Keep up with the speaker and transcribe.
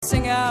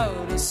sing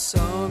out a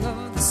song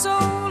of the soul.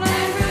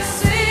 And we'll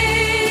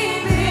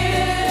sing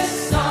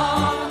this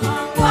song.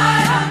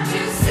 Why don't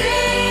you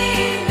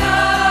sing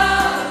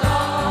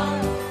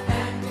along?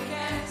 And we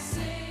can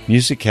sing.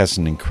 Music has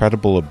an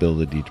incredible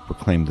ability to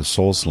proclaim the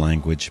soul's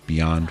language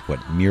beyond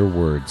what mere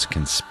words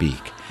can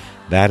speak.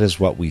 That is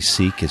what we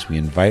seek as we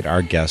invite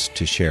our guests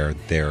to share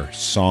their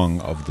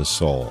song of the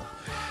soul.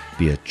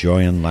 Be it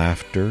joy and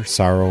laughter,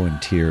 sorrow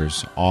and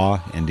tears, awe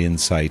and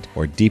insight,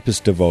 or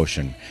deepest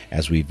devotion,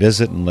 as we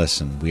visit and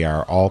listen, we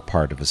are all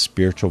part of a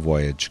spiritual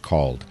voyage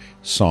called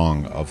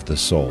Song of the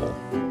Soul.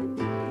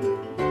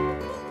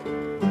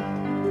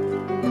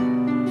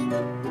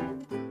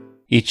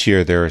 Each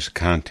year there is a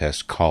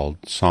contest called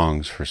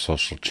Songs for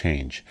Social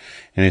Change,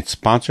 and it's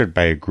sponsored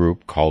by a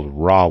group called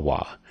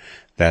RAWA.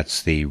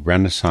 That's the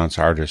Renaissance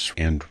Artists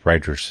and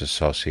Writers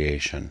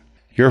Association.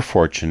 You're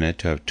fortunate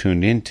to have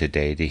tuned in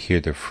today to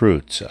hear the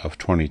fruits of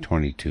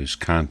 2022's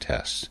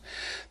contest.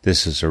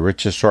 This is a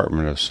rich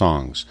assortment of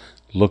songs,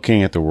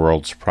 looking at the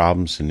world's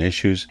problems and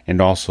issues,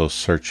 and also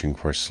searching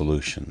for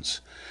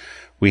solutions.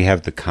 We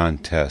have the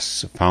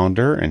contest's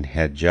founder and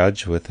head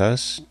judge with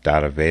us,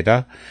 Dada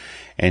Veda,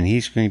 and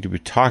he's going to be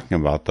talking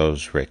about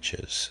those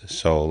riches.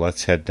 So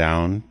let's head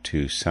down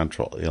to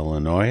Central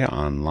Illinois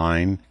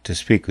online to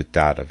speak with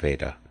Dada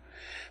Veda.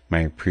 My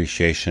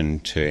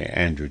appreciation to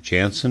Andrew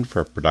Jansen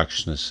for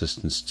production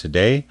assistance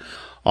today.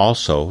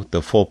 Also,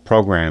 the full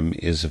program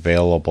is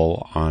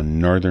available on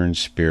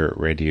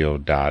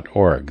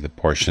northernspiritradio.org, the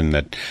portion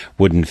that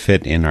wouldn't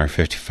fit in our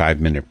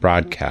 55-minute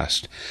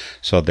broadcast.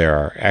 So there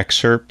are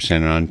excerpts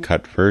and an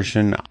uncut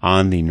version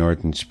on the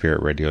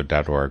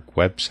northernspiritradio.org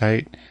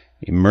website.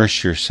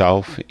 Immerse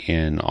yourself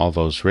in all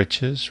those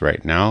riches.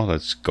 Right now,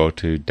 let's go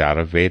to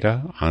Dada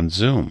Veda on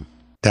Zoom.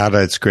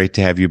 Dada, it's great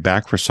to have you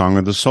back for Song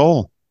of the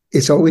Soul.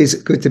 It's always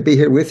good to be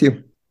here with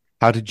you.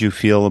 How did you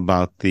feel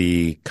about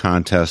the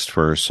contest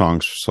for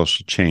Songs for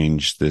Social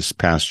Change this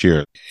past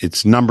year?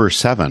 It's number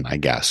 7, I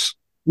guess.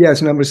 Yeah,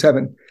 it's number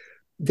 7.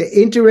 The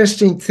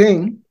interesting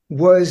thing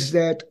was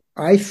that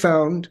I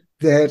found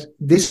that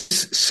this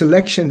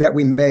selection that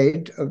we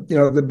made,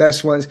 the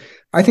best ones,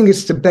 I think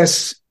it's the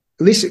best,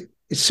 at least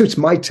it suits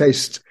my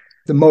taste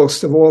the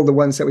most of all the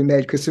ones that we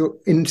made. Because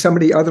in some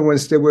of the other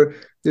ones,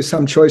 there's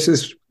some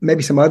choices,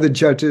 maybe some other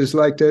judges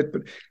liked it,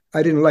 but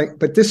I didn't like,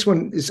 but this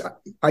one is,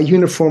 I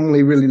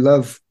uniformly really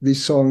love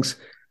these songs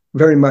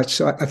very much.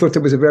 So I thought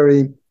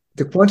the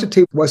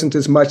quantity wasn't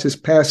as much as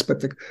past,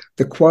 but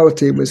the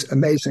quality was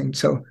amazing.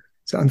 So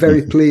I'm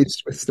very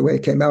pleased with the way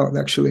it came out,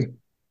 actually.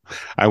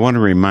 I want to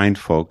remind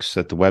folks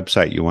that the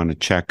website you want to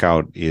check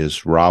out is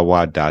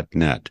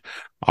rawa.net,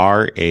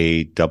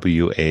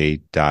 rawa.net.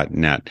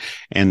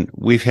 And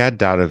we've had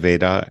Dada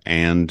Veda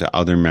and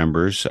other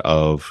members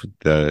of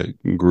the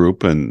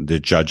group and the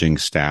judging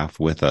staff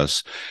with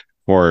us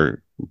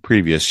for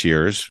previous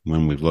years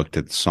when we've looked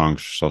at the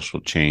Songs for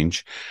Social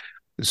Change.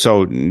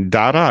 So,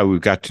 Dada,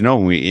 we've got to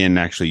know, and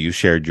actually you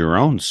shared your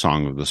own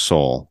Song of the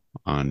Soul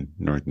on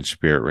Northern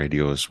Spirit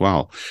Radio as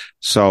well.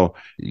 So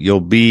you'll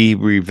be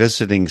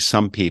revisiting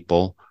some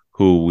people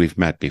who we've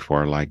met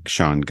before, like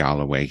Sean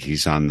Galloway.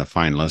 He's on the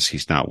finalists.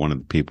 He's not one of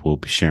the people who'll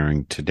be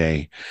sharing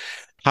today.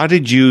 How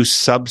did you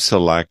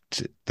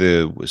sub-select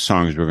the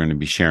songs we're going to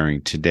be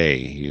sharing today?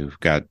 You've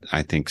got,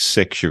 I think,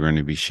 6 you're going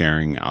to be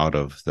sharing out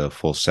of the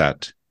full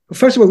set.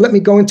 First of all, let me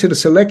go into the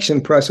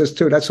selection process,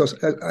 too.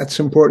 That's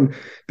important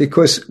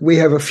because we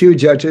have a few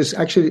judges.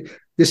 Actually,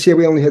 this year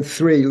we only had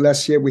 3.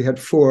 Last year we had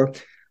 4.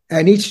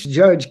 And each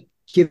judge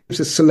gives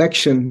a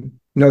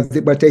selection,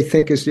 what they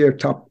think is their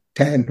top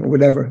 10 or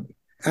whatever.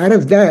 Out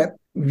of that,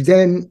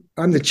 then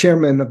I'm the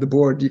chairman of the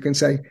board, you can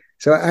say.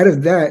 So out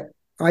of that,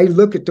 I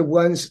look at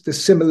the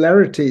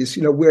similarities,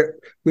 where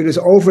there's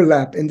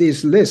overlap in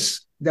these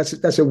lists.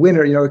 That's a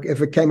winner.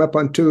 If it came up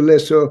on 2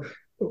 lists or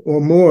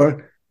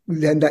more,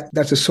 then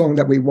that's a song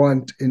that we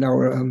want in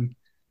our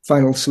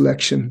final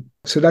selection.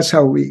 So that's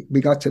how we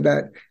got to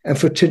that. And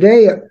for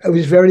today, it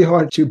was very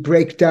hard to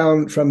break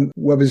down from,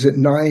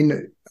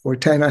 9 or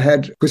 10 I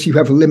had, because you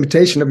have a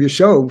limitation of your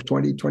show,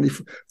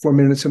 24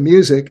 minutes of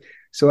music.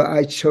 So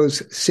I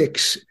chose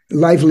 6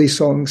 lively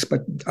songs, but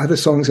other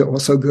songs are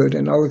also good.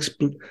 And I'll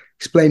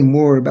explain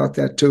more about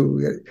that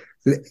too.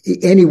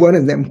 Any one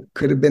of them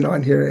could have been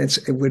on here.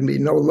 It would be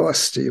no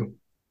loss to you.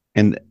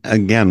 And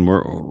again,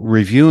 we're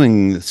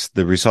reviewing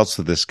the results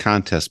of this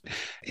contest.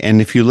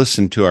 And if you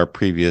listen to our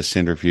previous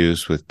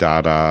interviews with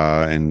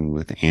Dada and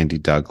with Andy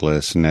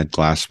Douglas and Ed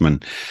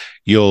Glassman,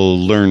 you'll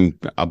learn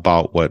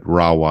about what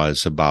RAWA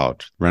is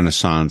about,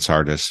 Renaissance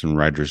Artists and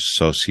Writers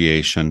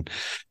Association.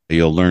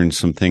 You'll learn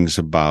some things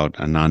about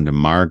Ananda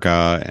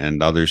Marga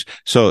and others.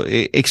 So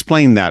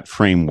explain that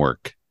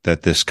framework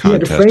that this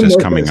contest is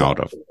coming out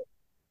of.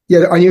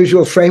 Yeah, the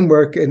unusual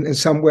framework in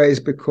some ways,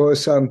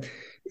 because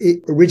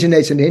it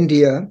originates in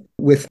India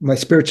with my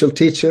spiritual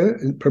teacher,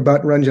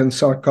 Prabhat Ranjan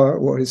Sarkar,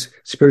 or his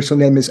spiritual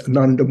name is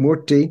Ananda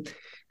Murti.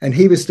 And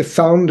he was the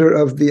founder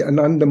of the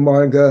Ananda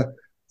Marga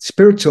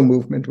spiritual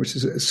movement, which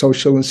is a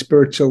social and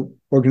spiritual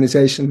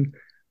organization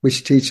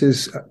which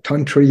teaches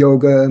Tantra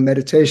yoga and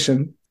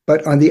meditation.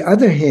 But on the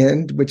other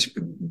hand, which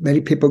many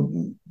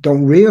people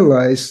don't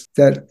realize,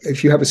 that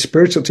if you have a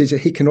spiritual teacher,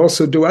 he can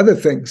also do other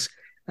things.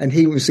 And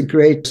he was a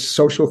great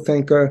social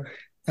thinker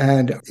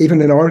and even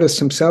an artist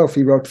himself.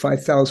 He wrote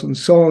 5,000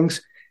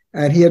 songs,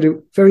 and he had a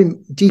very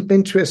deep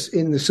interest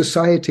in the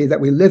society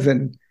that we live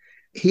in.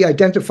 He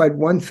identified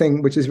one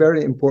thing which is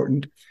very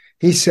important.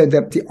 He said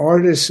that the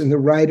artists and the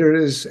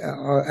writers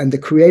and the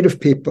creative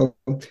people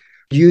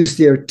use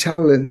their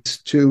talents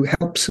to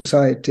help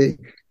society,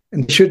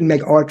 and they shouldn't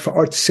make art for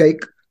art's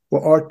sake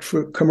or art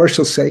for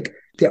commercial sake.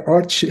 The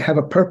art should have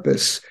a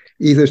purpose,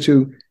 either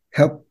to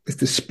help with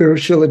the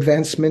spiritual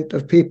advancement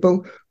of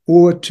people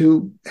or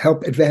to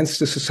help advance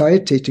the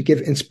society, to give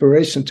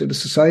inspiration to the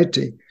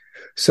society.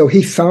 So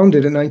he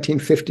founded in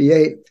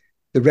 1958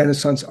 the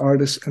Renaissance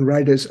Artists and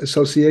Writers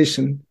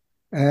Association,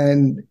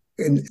 and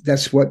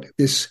that's what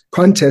this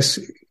contest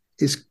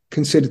is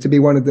considered to be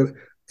one of the.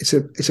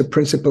 It's a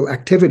principal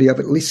activity of,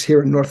 at least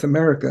here in North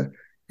America.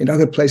 In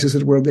other places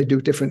of the world, they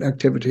do different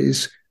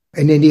activities.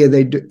 In India,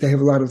 they have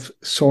a lot of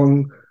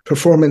song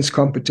performance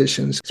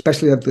competitions,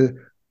 especially of the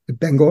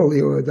Bengali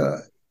or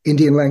the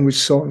Indian language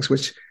songs,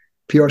 which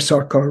P.R.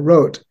 Sarkar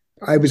wrote.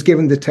 I was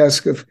given the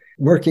task of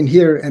working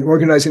here and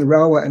organizing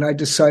Rawa, and I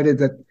decided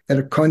that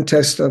a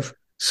contest of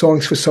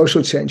songs for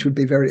social change would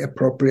be very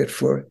appropriate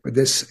for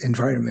this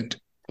environment.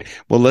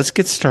 Well, let's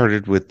get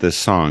started with the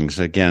songs.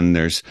 Again,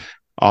 there's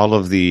all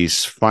of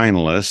these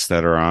finalists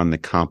that are on the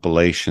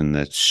compilation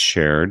that's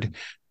shared,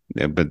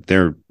 but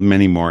there are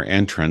many more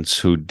entrants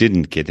who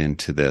didn't get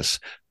into this.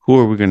 Who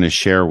are we going to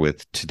share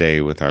with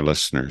today with our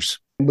listeners?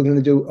 We're going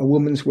to do A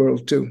Woman's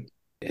World too.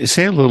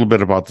 Say a little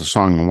bit about the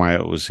song and why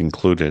it was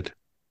included.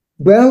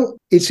 Well,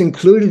 it's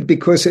included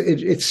because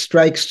it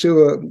strikes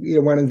to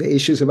one of the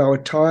issues of our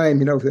time,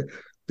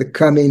 the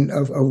coming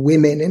of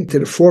women into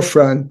the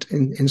forefront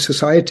in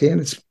society.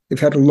 And they've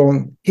had a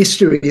long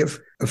history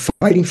of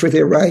fighting for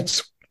their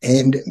rights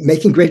and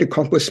making great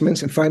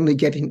accomplishments and finally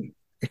getting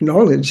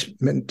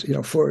acknowledgement,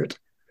 for it.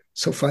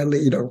 So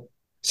finally,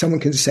 someone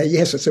can say,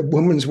 yes, it's a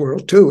woman's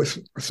world too.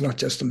 It's not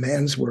just a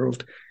man's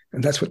world.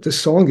 And that's what this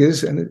song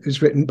is. And it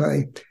is written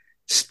by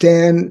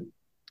Stan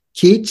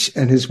Keach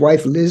and his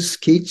wife, Liz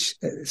Keach.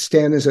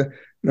 Stan is an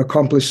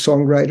accomplished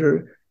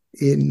songwriter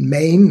in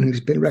Maine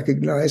who's been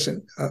recognized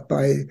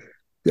by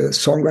the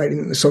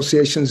songwriting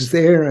associations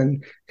there.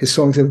 And his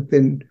songs have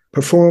been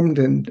performed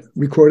and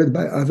recorded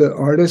by other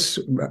artists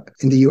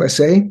in the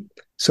USA.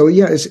 So,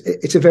 yeah,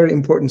 it's a very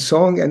important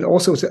song. And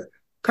also it's a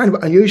kind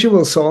of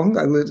unusual song.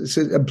 It's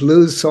a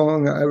blues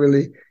song.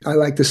 I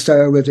like the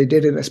style that they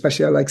did it.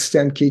 Especially I like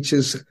Stan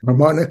Keach's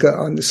harmonica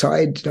on the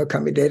side,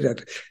 coming in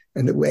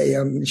and the way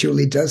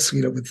Julie does,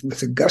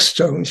 with a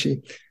gusto. And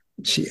she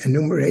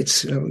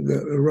enumerates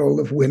the role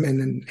of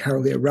women and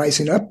how they're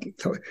rising up.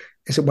 So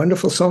it's a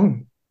wonderful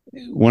song.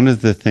 One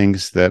of the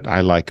things that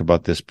I like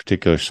about this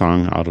particular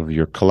song out of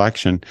your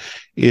collection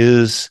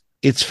is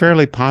it's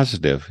fairly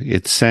positive.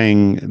 It's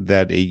saying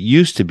that it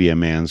used to be a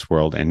man's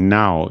world and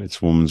now it's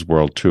woman's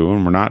world too.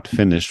 And we're not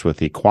finished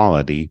with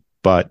equality,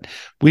 but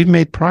we've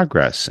made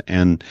progress.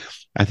 And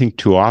I think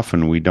too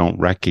often we don't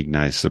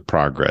recognize the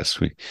progress.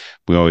 We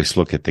always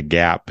look at the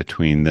gap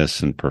between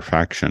this and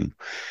perfection.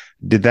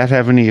 Did that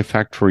have any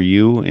effect for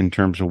you in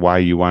terms of why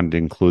you wanted to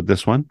include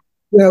this one?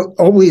 Well,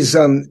 always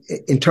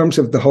in terms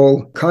of the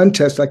whole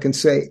contest, I can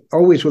say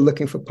always we're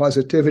looking for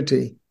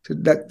positivity. So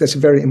that's a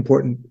very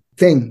important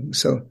thing.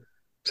 So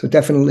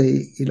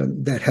definitely,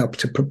 that helped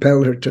to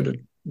propel her to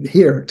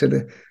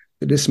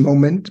this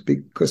moment,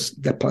 because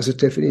that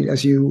positivity,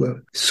 as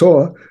you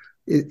saw,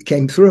 it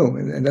came through,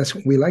 and that's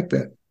we like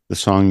that. The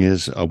song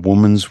is A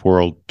Woman's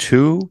World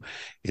 2.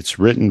 It's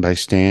written by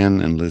Stan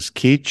and Liz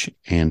Keach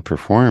and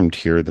performed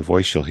here. The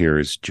voice you'll hear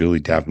is Julie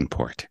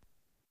Davenport.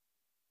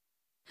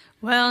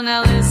 Well,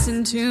 now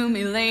listen to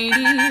me,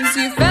 ladies,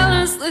 you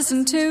fellas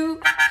listen too.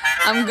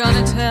 I'm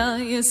gonna tell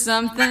you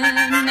something,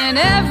 and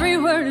every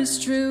word is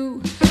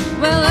true.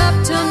 Well,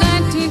 up till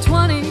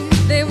 1920,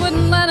 they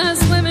wouldn't let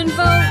us women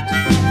vote.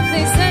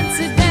 They said,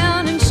 sit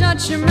down and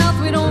shut your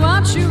mouth, we don't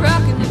want you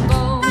rocking the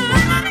boat.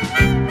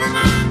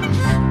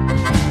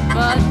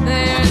 But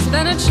there's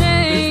been a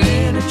change,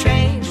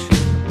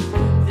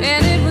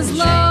 and it was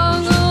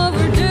long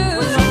overdue.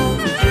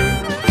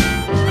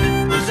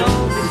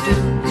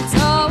 It's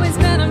always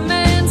been a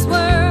man's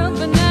world,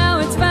 but now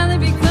it's finally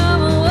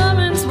become a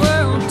woman's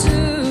world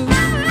too.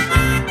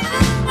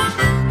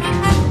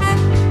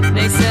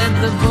 They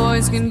said the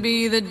boys can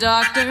be the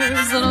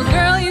doctors, little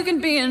girl you can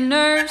be a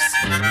nurse.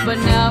 But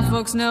now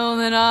folks know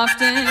that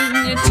often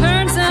it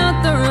turns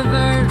out the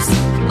reverse.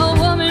 A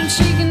woman,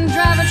 she can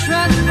drive a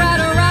truck, ride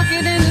a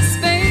rocket into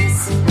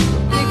space.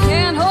 You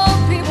can't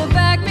hold people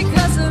back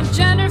because of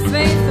gender,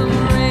 faith, or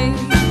race.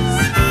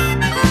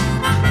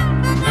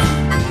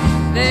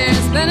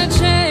 There's been a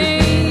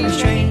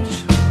change,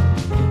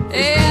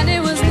 and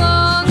it was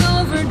long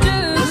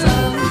overdue.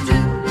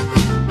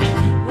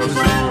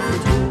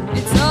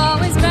 It's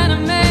always been a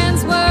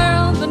man's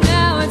world, but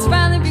now it's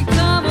finally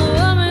become a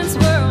woman's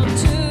world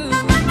too.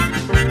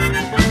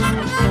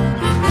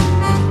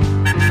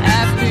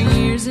 After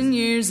years and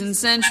years in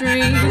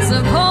centuries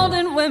of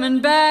holding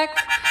women back.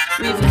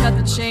 We've cut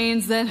the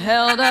chains that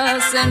held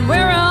us, and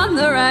we're on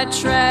the right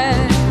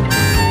track.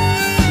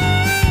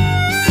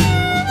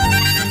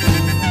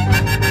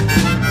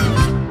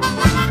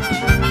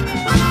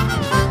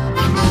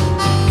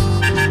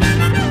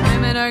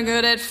 Women are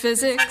good at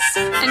physics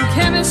and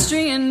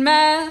chemistry and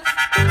math,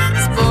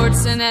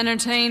 sports and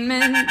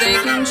entertainment, they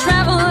can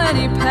travel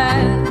any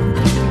path.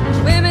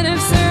 Women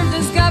have served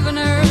as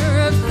governor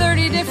of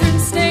 30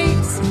 different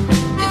states.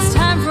 It's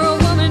time for a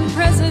woman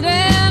president.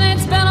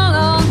 It's been a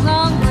long,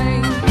 long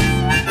wait.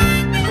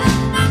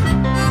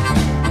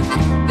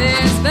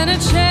 There's been a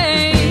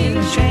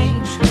change,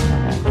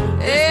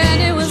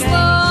 and it was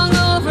long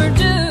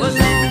overdue.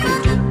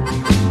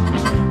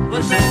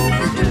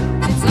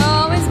 It's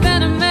always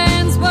been a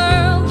man's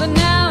world, but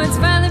now it's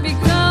finally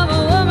become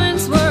a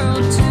woman's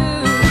world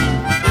too.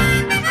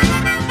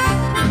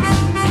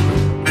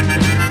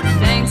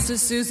 Thanks to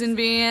Susan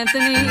B.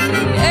 Anthony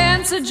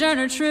and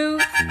Sojourner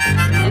Truth,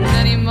 and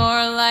many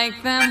more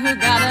like them who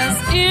got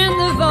us in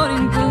the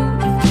voting booth.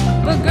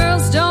 But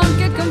girls, don't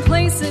get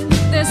complacent,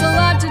 there's a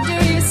lot to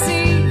do, you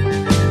see.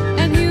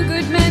 And you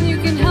good men, you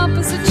can help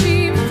us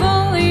achieve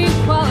full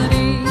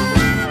equality.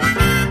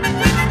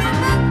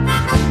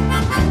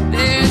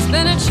 There's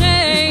been a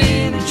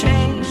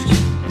change,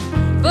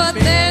 but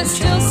there's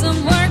still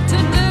some work to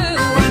do.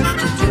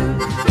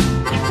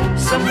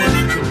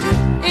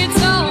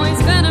 It's always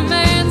been a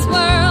man's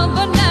world,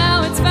 but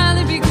now it's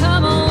finally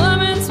become a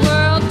woman's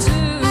world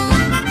too.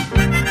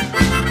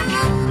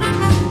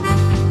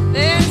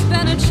 There's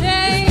been a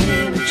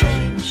change.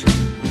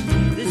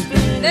 There's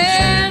been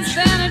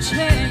a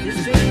change.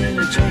 There's been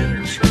a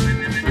change.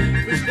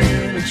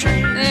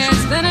 There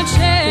has been a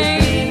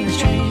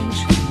change.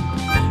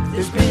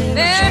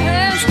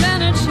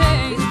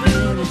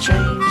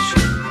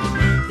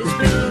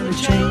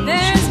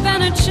 There's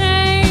been a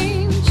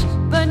change,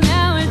 but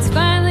now it's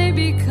finally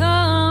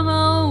become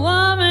a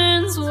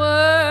woman's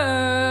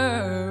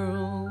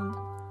world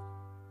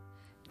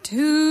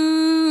too.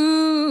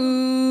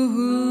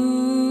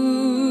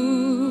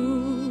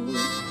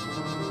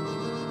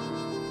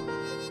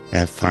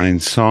 That fine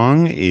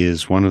song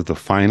is one of the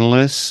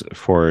finalists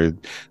for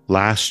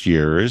last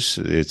year's,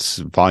 it's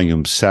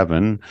volume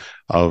 7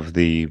 of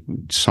the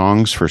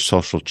Songs for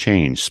Social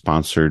Change,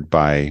 sponsored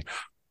by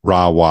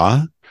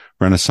RAWA,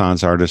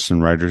 Renaissance Artists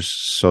and Writers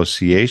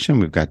Association.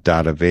 We've got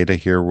Dada Veda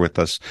here with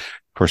us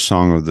for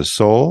Song of the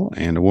Soul,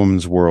 and A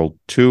Woman's World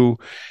 2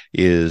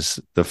 is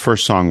the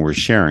first song we're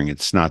sharing.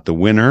 It's not the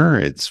winner,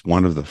 it's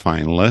one of the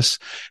finalists.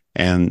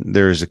 And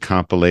there's a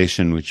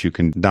compilation which you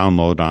can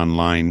download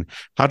online.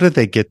 How did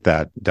they get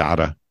that,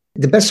 Dada?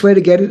 The best way to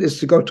get it is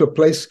to go to a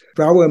place,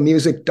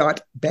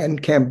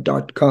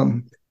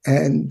 rawamusic.bandcamp.com,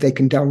 and they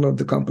can download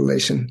the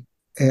compilation.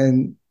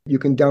 And you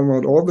can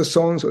download all the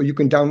songs, or you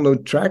can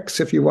download tracks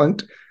if you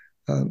want,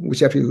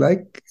 whichever you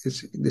like.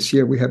 This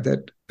year we have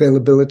that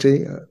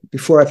availability.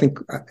 Before, I think,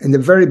 in the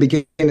very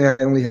beginning, I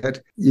only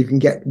had, you can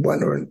get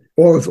one or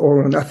all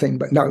or nothing,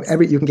 but now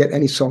you can get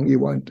any song you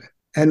want.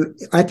 And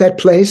at that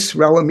place,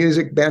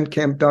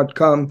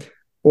 rawamusicbandcamp.com,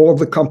 all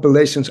the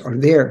compilations are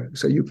there.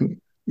 So you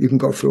can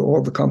go through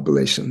all the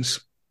compilations.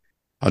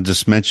 I'll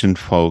just mention,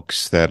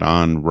 folks, that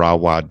on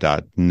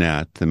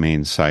rawa.net, the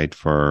main site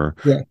for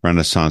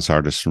Renaissance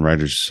Artists and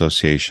Writers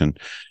Association,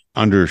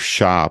 under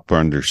shop or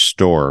under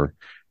store,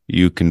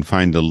 you can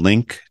find a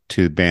link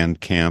to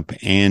Bandcamp,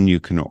 and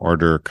you can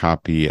order a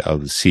copy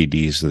of the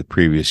CDs of the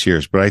previous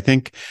years. But I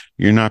think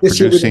you're not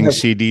producing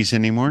CDs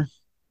anymore?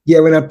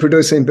 Yeah, we're not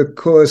producing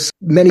because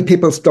many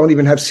people don't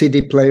even have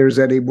CD players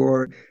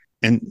anymore.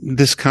 And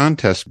this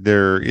contest,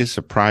 there is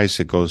a prize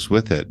that goes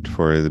with it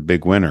for the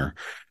big winner.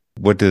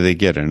 What do they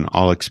get? An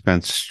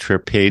all-expense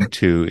trip paid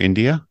to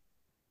India?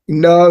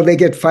 No, they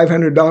get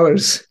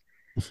 $500.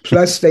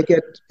 Plus, they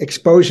get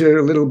exposure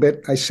a little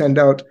bit. I send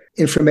out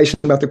information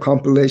about the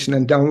compilation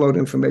and download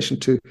information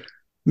to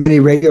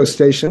many radio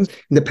stations.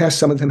 In the past,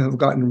 some of them have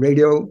gotten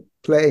radio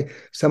play.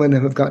 Some of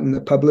them have gotten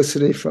the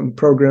publicity from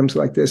programs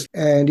like this.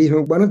 And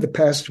even one of the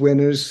past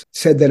winners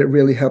said that it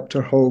really helped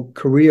her whole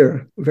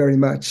career very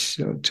much.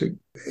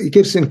 It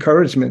gives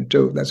encouragement,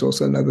 too. That's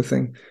also another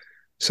thing.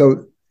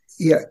 So,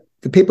 yeah,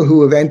 the people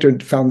who have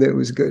entered found that it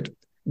was good.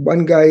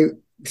 One guy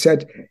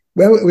said,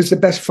 well, it was the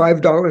best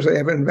 $5 I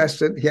ever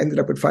invested. He ended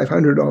up with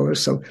 $500,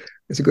 so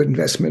it's a good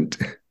investment.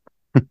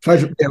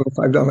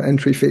 $5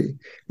 entry fee,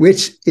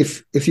 which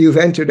if you've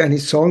entered any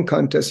song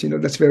contest,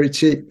 that's very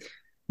cheap.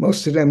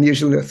 Most of them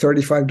usually are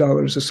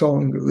 $35 a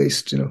song, at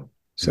least,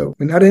 So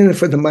we're not in it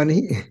for the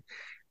money.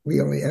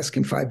 We only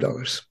asking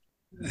 $5.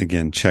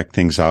 Again, check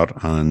things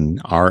out on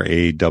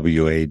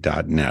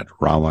rawa.net,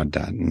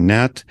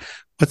 rawa.net.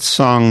 What's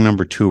song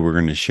number 2 we're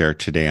going to share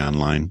today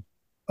online?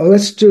 Oh,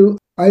 let's do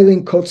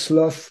Eileen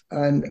Kotzeloff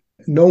and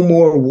No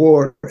More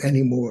War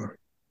Anymore.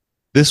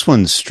 This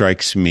one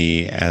strikes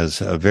me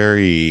as a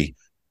very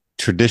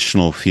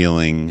traditional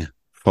feeling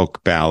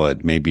folk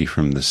ballad, maybe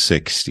from the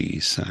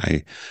 60s.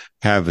 I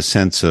have a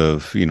sense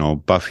of,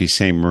 Buffy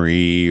St.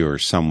 Marie or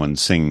someone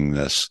singing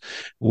this.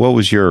 What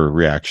was your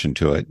reaction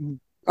to it?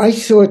 I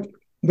thought,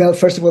 well,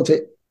 first of all,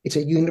 it's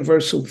a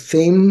universal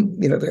theme,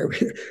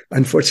 that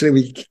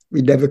unfortunately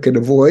we never could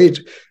avoid.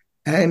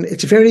 And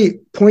it's very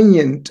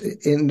poignant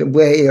in the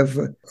way of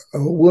a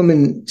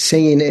woman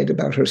singing it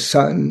about her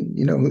son,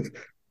 who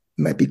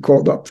might be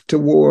called up to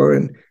war.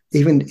 And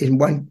even in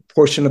one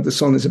portion of the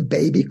song, there's a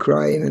baby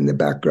crying in the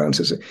background.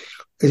 So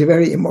it's a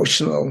very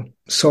emotional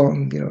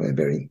song, a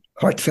very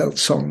heartfelt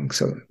song.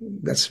 So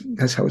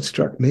that's how it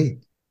struck me.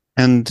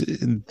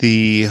 And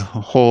the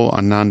whole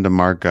Ananda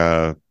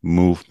Marga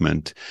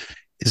movement,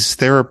 is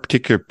there a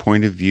particular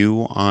point of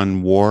view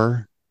on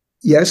war?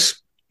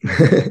 Yes,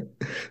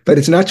 but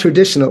it's not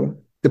traditional.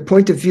 The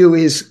point of view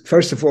is,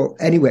 first of all,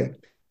 anyway,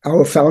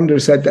 our founder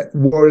said that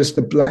war is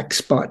the black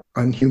spot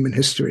on human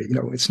history.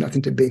 It's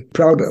nothing to be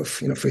proud of,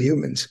 for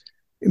humans.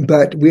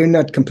 But we're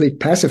not complete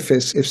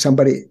pacifists. If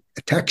somebody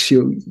attacks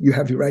you, you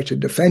have the right to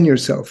defend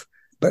yourself.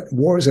 But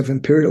wars of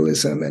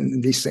imperialism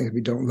and these things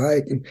we don't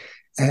like.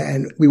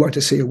 And we want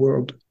to see a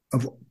world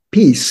of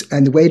peace.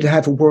 And the way to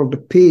have a world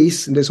of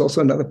peace, and there's also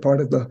another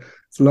part of the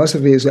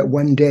philosophy, is that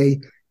one day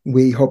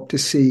we hope to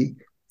see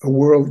a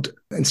world,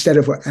 instead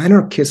of an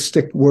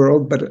anarchistic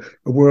world, but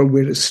a world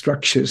where there's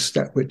structures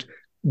that would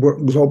work,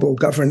 global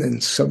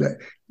governance, so that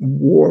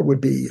war would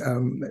be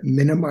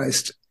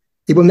minimized.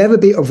 It will never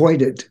be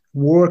avoided.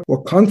 War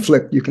or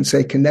conflict, you can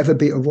say, can never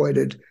be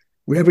avoided.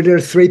 Wherever there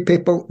are three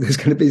people, there's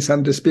going to be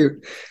some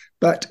dispute.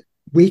 But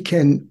we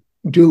can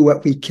do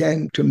what we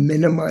can to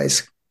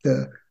minimize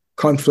the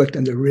conflict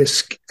and the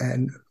risk,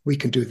 and we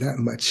can do that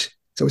much.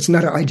 So it's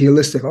not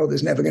idealistic,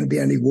 there's never going to be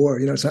any war.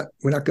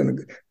 We're not going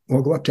to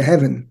all go up to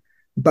heaven,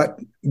 but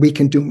we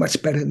can do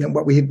much better than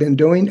what we have been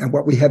doing, and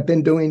what we have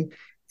been doing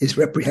is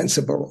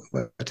reprehensible,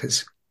 what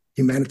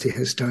humanity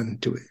has done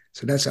to it.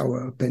 So that's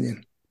our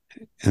opinion.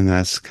 And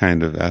that's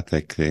kind of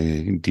ethic,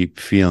 the deep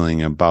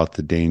feeling about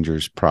the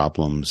dangers,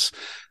 problems,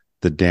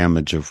 the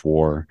damage of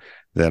war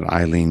that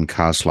Eileen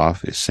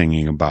Kosloff is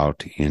singing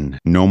about in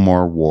No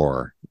More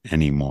War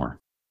Anymore.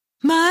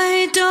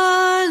 My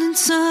darling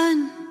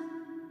son,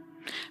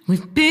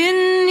 we've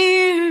been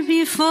here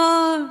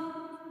before.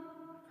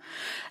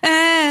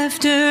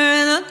 After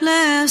the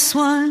last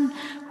one,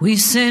 we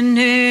said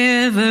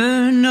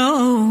never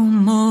no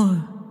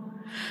more.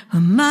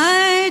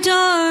 My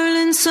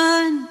darling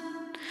son,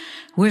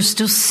 we're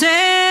still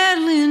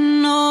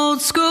settling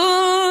old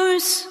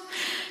scores.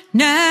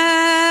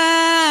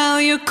 Now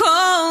you're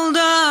called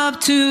up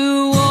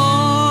to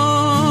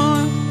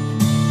war.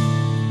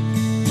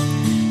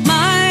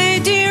 My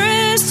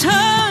dearest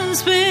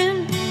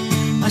husband,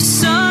 our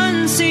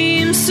son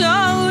seems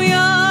so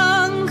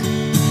young.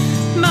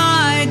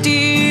 My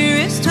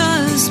dearest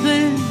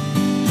husband,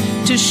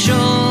 to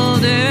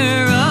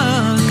shoulder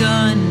a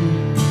gun.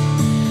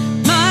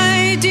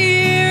 My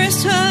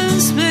dearest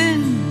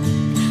husband,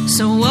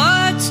 so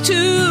what's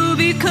to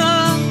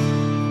become?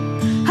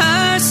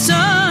 Her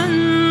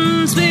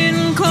son's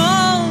been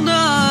called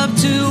up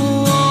to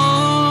war.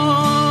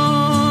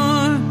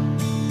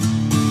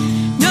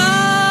 No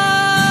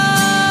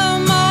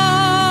more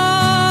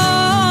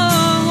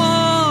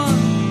war.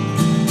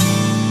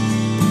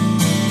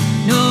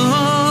 No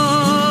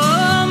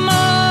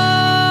more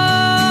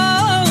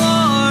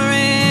war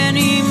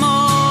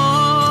anymore.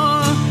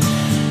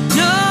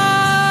 No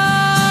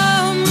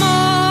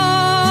more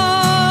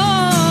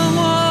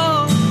war.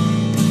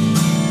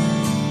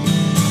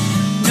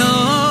 No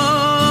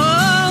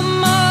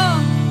more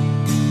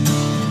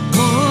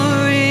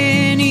war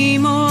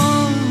anymore.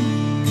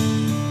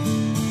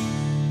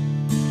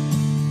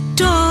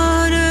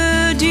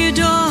 Daughter, dear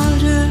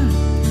daughter,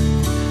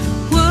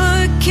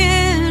 what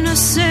can I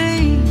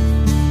say?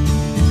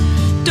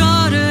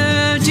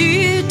 Daughter,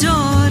 dear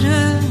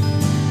daughter,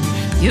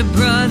 your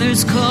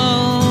brother's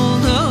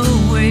called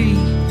away.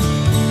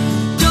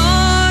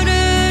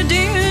 Daughter,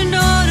 dear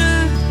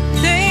daughter,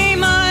 they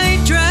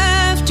might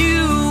draft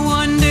you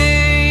one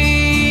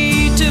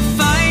day to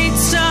fight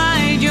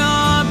side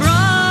your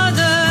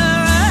brother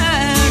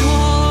at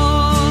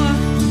war.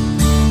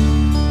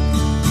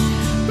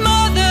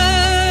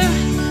 Mother,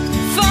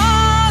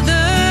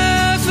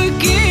 father,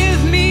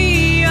 forgive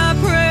me, I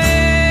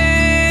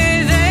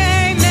pray.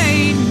 They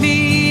made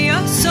me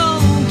a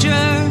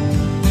soldier,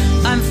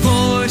 I'm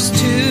forced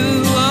to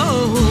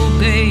obey.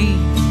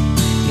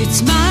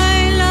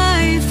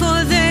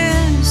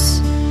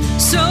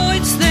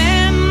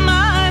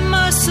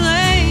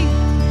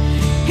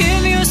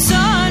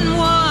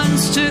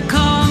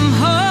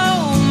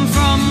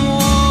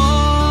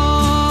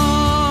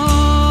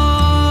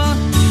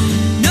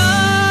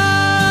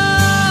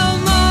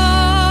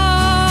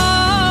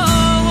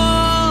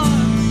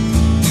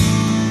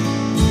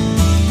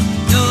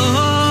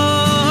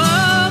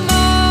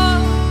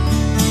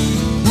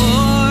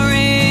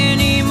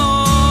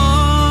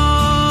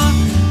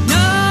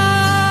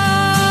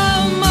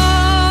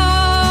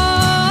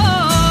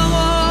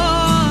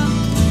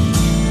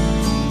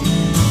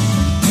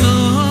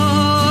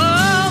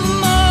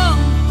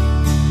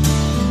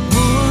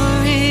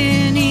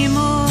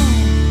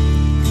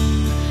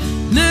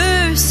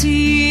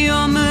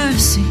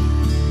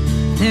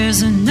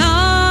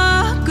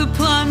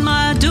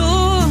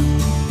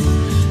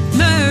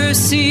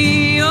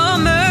 mercy, your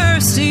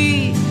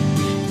mercy,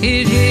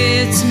 it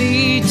hits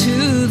me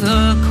to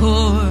the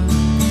core.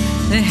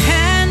 They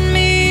hand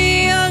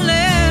me a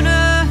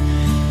letter,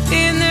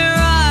 in their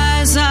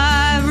eyes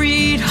I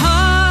read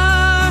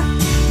horror.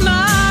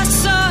 My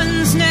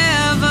son's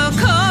never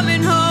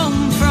coming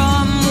home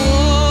from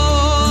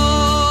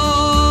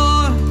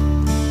war.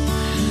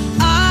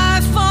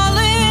 I've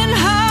fallen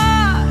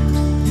hard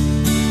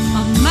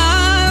on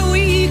my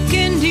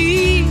weakened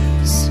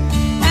knees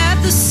at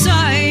the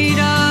sight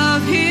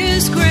of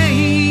his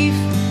grave.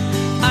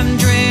 I'm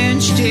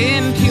drenched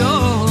in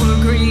pure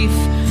grief,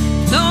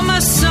 though my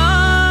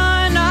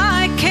son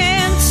I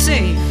can't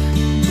save.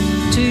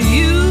 To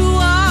you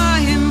I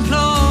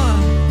implore,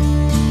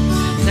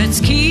 let's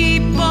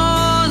keep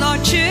all our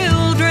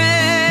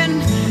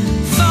children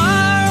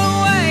far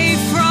away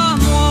from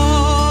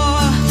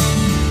war.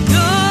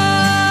 No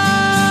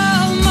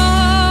more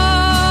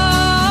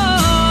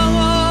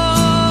war.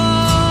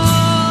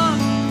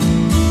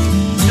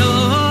 No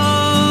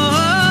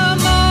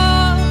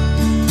more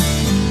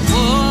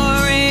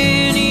war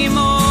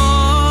anymore.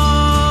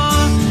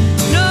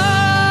 No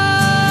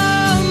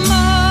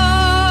more.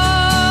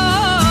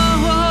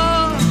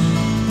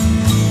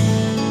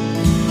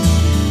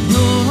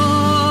 No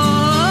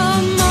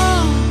more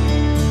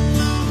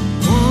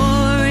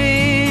war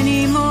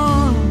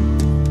anymore.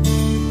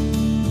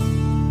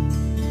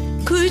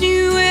 Could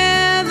you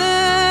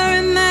ever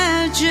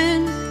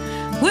imagine,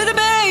 with a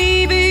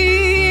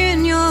baby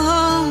in your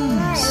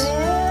arms,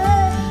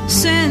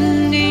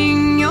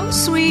 sending your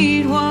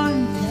sweet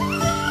one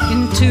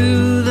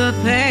into the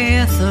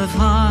path of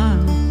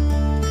harm,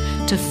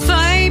 to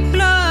fight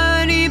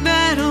bloody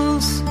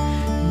battles,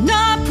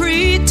 not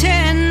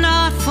pretend,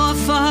 not for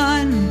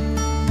fun,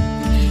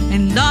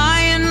 and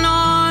lying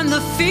on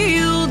the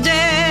field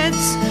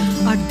deads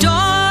are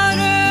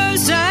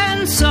daughters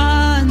and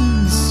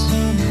sons.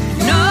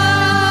 No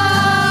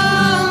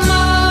more.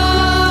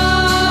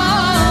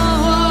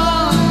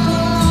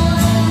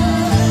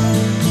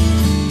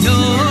 No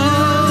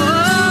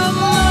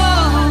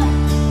more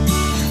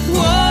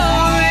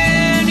war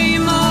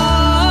anymore.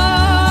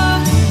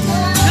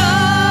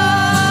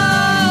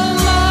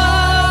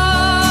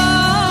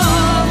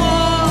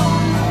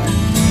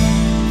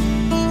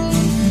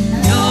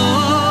 No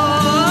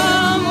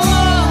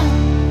more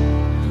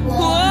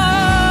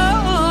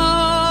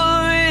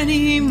war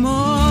anymore.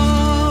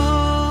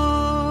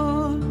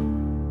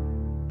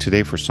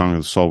 Today for Song of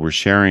the Soul, we're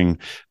sharing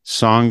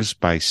songs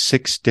by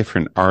 6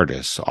 different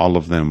artists, all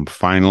of them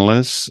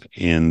finalists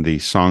in the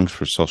Songs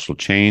for Social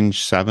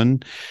Change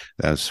 7.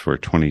 That's for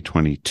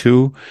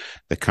 2022.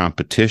 The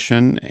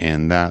competition,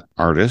 and that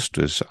artist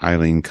is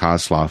Eileen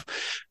Kosloff.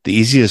 The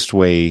easiest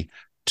way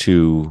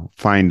to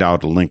find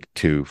out a link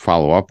to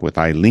follow up with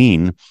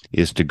Eileen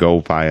is to go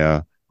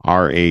via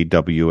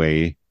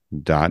rawa.net,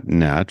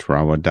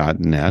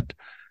 rawa.net.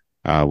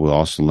 We'll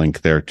also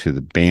link there to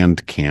the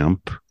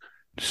Bandcamp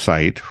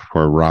site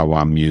for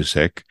Rawa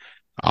Music.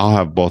 I'll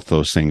have both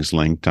those things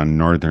linked on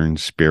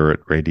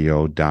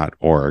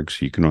northernspiritradio.org,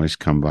 so you can always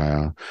come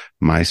via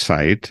my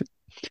site.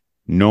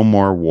 No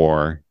More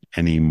War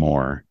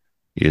Anymore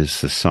is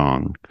the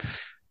song.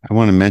 I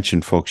want to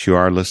mention, folks, you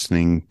are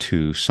listening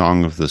to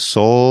Song of the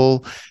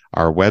Soul,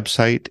 our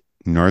website,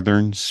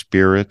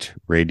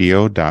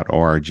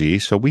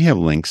 northernspiritradio.org. So we have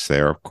links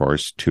there, of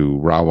course, to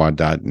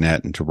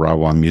rawa.net and to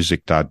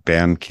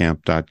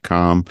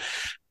rawamusic.bandcamp.com.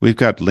 We've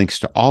got links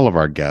to all of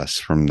our guests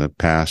from the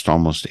past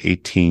almost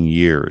 18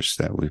 years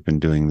that we've been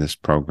doing this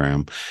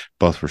program,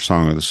 both for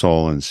Song of the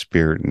Soul and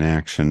Spirit in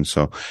Action.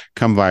 So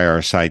come via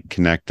our site,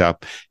 connect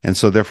up. And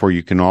so therefore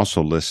you can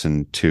also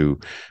listen to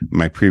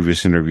my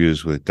previous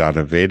interviews with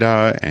Dada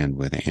Veda and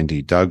with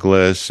Andy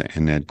Douglas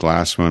and Ed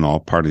Glassman,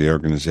 all part of the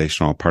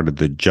organization, all part of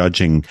the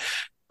judging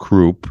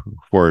group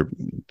for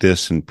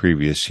this and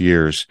previous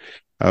years.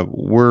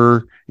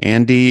 Were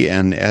Andy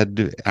and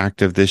Ed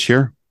active this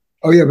year?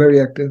 Oh, yeah, very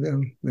active.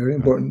 Very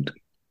important.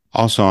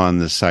 Also on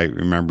the site,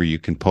 remember, you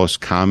can post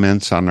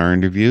comments on our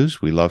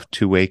interviews. We love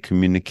two-way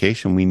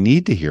communication. We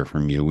need to hear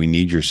from you. We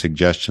need your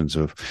suggestions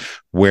of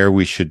where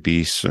we should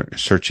be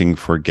searching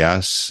for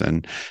guests.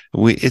 And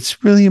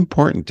it's really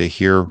important to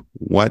hear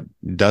what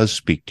does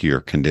speak to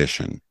your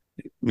condition.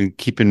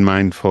 Keep in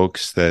mind,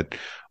 folks, that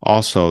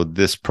also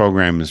this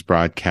program is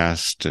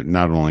broadcast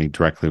not only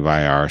directly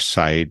via our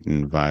site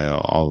and via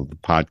all of the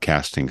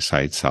podcasting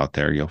sites out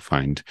there. You'll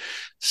find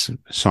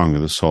Song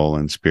of the Soul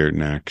and Spirit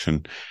in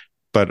Action.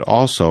 But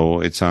also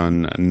it's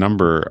on a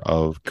number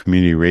of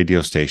community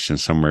radio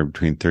stations, somewhere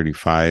between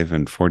 35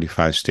 and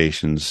 45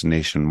 stations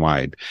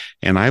nationwide.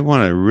 And I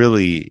want to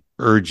really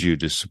urge you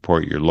to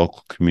support your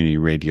local community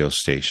radio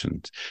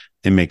stations.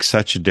 It makes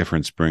such a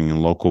difference bringing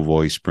local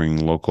voice,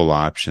 bringing local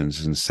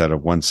options instead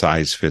of one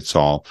size fits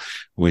all,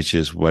 which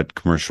is what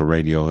commercial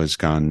radio has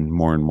gone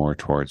more and more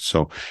towards.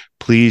 So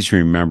please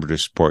remember to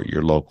support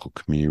your local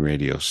community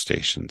radio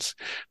stations.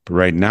 But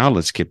right now,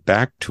 let's get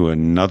back to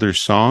another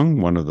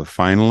song, one of the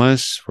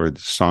finalists for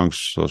the Songs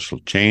for Social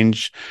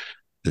Change.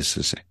 This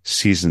is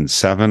season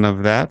 7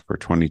 of that for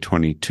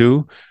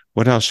 2022.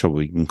 What else shall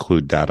we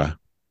include, Dada?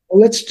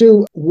 Well, let's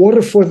do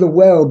Water for the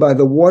Well by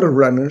the Water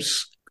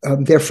Runners.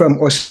 They're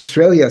from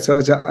Australia, so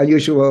it's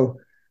unusual.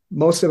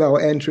 Most of our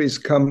entries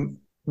come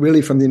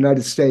really from the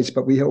United States,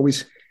 but we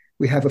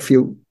have a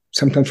few,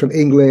 sometimes from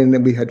England,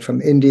 and we had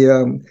from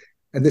India, and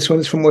this one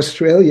is from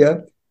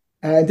Australia.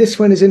 And this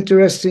one is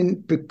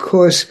interesting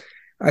because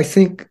I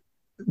think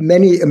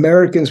many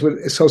Americans would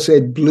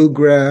associate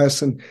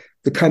bluegrass and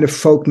the kind of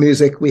folk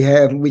music we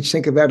have, and we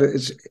think about it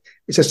as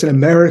it's just an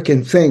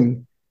American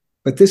thing.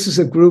 But this is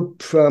a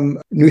group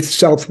from New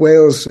South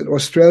Wales,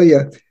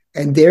 Australia,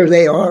 and there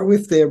they are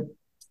with their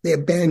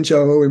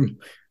banjo and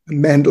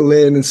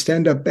mandolin and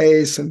stand-up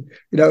bass. And,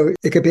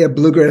 it could be a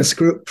bluegrass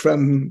group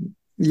from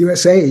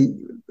USA,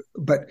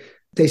 but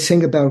they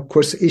sing about, of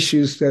course,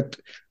 issues that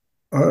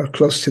are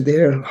close to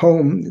their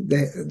home.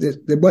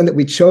 The one that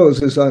we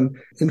chose is on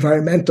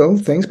environmental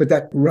things, but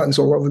that runs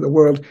all over the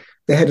world.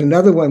 They had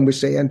another one which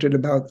they entered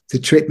about the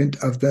treatment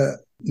of the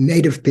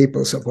native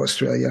peoples of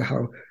Australia,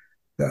 how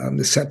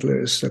the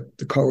settlers,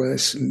 the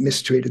colonists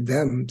mistreated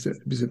them. It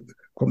was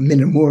called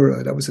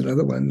Minamura. That was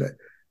another one that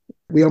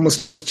we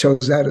almost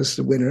chose that as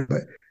the winner,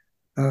 but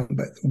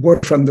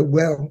Water from the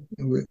Well,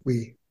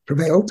 we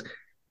prevailed.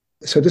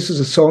 So this is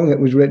a song that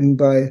was written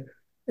by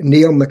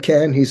Neil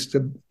McCann. He's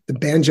the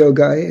banjo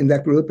guy in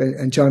that group,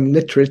 and John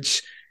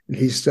Littrich, and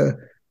he's the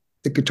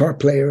guitar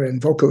player and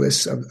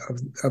vocalist of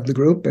the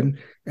group, and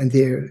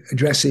they're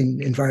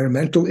addressing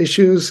environmental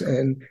issues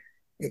and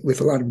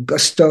with a lot of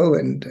gusto,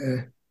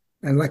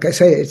 and like I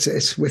say,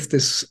 it's with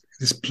this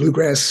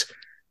bluegrass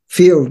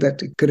feel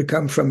that it could have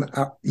come from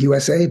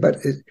USA, but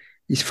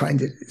you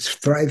find it's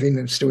thriving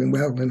and it's doing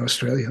well in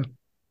Australia.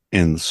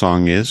 And the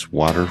song is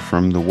Water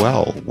from the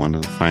Well, one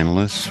of the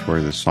finalists for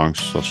the Songs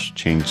for Social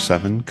Change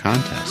 7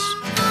 contest.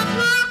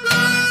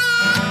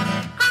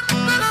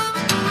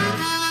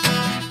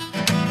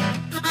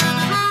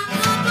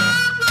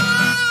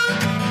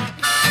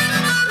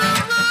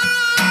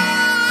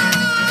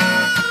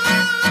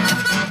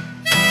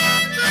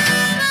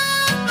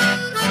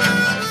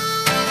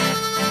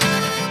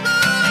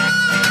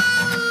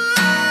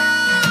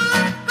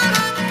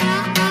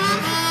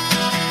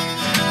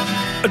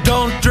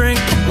 Don't drink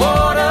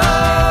water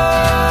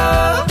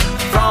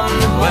from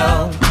the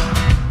well.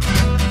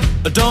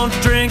 Don't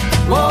drink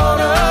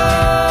water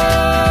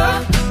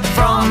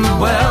from the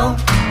well.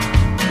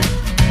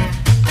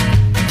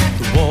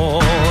 The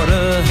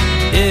water,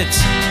 it's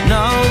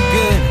no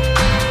good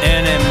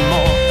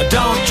anymore.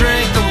 Don't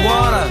drink the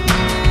water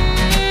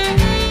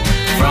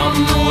from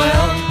the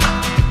well.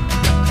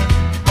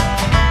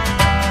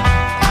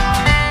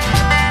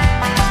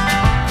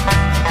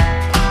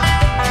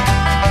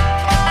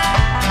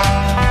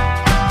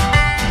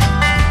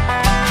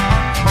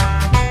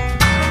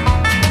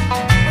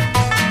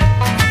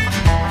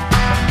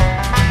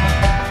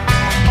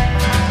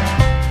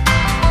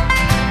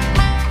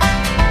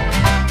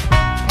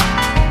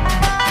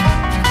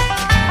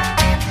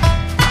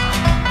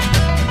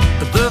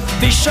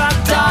 Fish are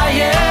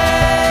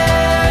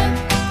dying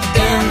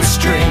in the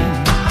stream.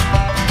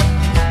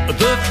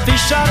 The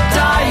fish are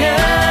dying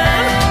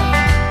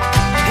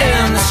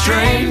in the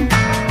stream.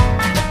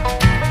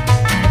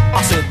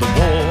 I said the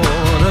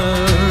water,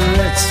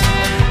 it's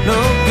no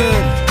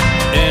good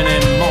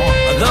anymore.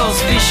 Those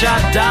fish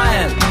are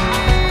dying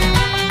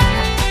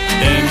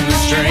in the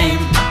stream.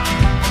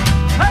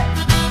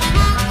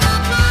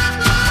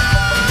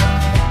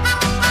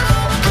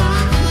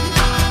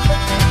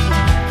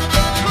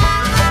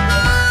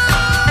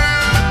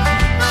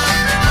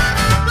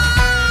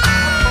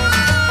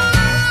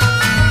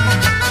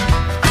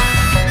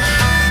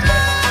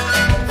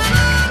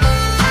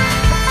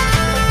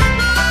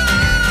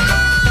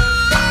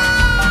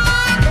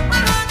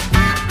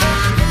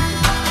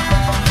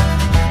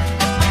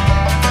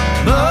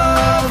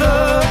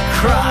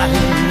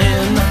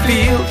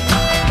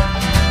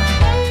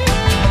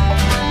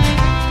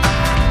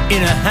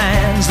 In her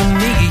hands the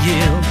meager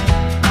yield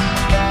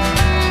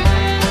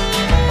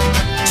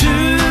to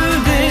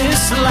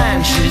this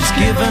land she's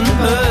given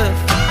birth.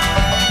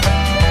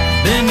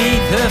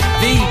 Beneath her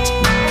feet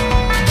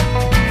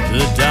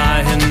the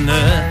dying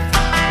earth.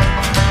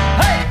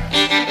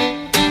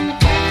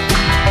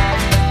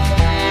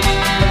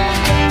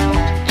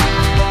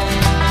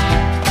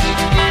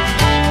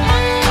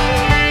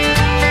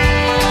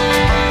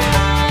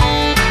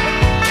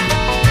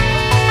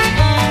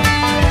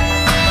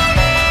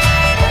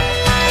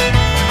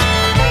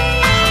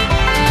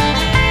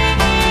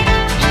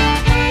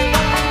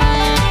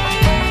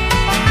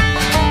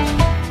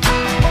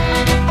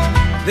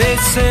 They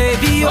say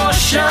the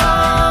ocean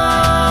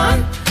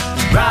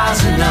is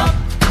rising up.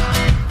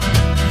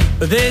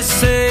 They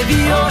say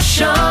the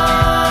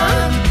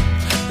ocean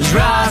is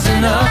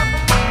rising up.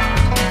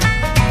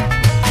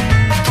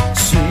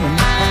 Soon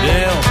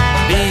there'll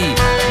be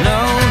no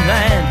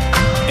land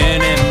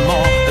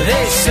anymore.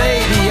 They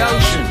say the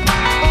ocean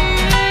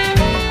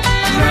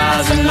is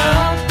rising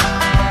up.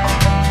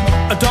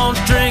 Don't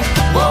drink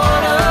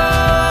water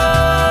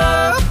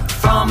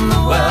from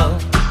the well.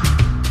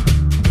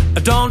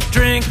 Don't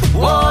drink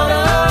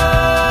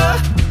water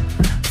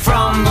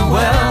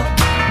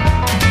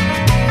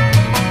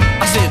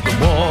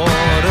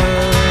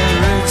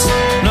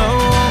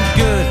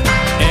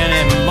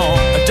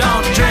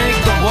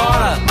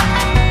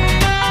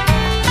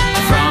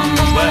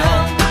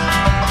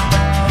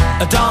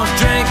Don't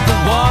drink the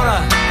water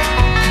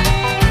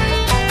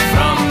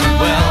from the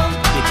well.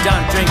 You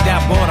don't drink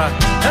that water.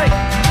 Hey!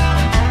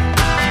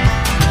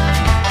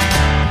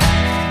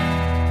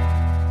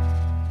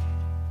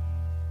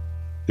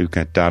 We've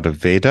got Dada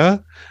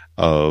Veda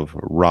of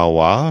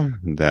Rawa,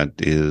 that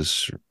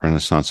is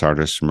Renaissance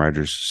Artists and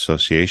Writers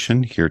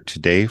Association, here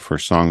today for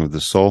Song of the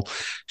Soul,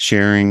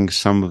 sharing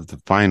some of the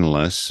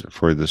finalists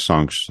for the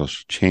Song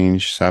Social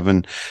Change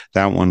 7.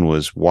 That one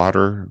was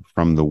Water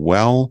from the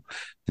Well.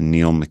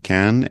 Neil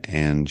McCann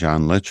and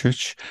John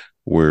Littrich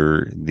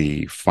were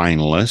the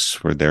finalists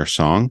for their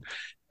song.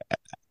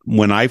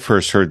 When I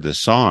first heard the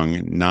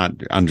song, not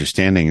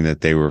understanding that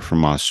they were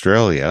from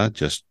Australia,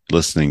 just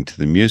listening to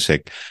the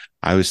music,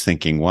 I was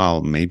thinking,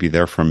 wow, maybe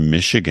they're from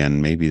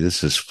Michigan. Maybe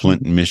this is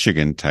Flint,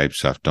 Michigan type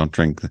stuff. Don't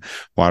drink the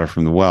water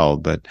from the well.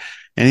 But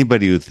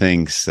anybody who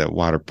thinks that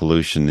water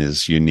pollution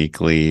is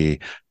uniquely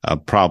a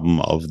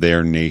problem of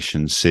their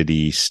nation,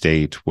 city,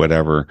 state,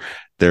 whatever,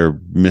 they're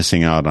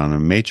missing out on a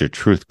major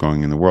truth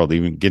going in the world,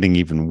 even getting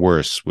even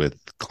worse with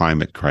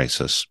climate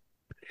crisis.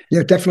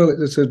 Yeah,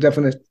 definitely. It's a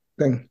definite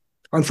thing,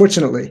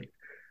 unfortunately.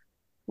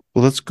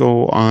 Well, let's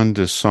go on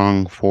to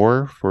song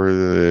 4 for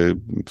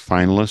the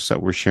finalists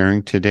that we're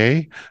sharing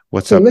today.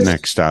 What's up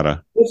next,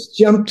 Dada? Let's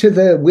jump to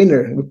the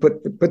winner. We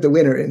put the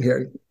winner in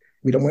here.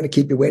 We don't want to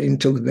keep you waiting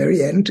until the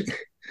very end.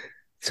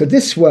 So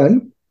this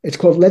one, it's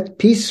called Let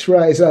Peace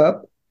Rise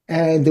Up.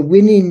 And the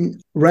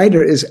winning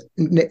writer is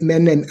a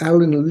man named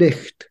Alan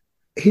Licht.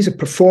 He's a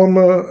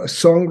performer, a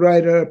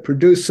songwriter,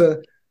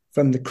 producer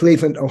from the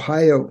Cleveland,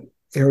 Ohio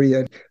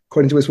area.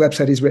 According to his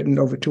website, he's written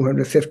over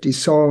 250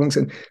 songs,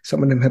 and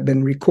some of them have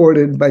been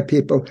recorded by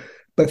people.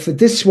 But for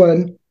this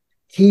one,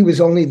 he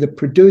was only the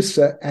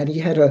producer, and he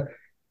had a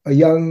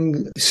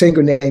young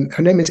singer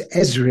her name is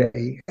Ezra,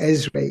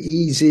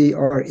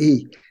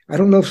 Ezre. I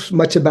don't know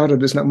much about it.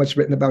 There's not much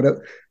written about it.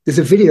 There's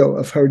a video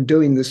of her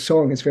doing this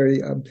song. It's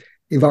very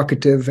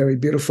evocative, very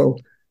beautiful.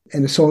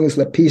 And the song is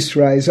Let Peace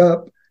Rise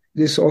Up.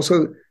 It's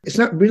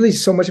not really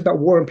so much about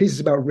war and peace, it's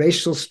about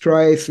racial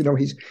strife. You know,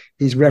 he's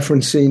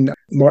referencing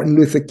Martin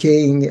Luther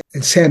King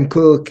and Sam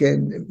Cooke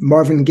and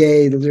Marvin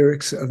Gaye, the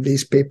lyrics of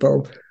these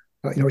people.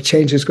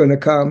 Change is going to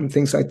come,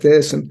 things like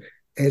this. And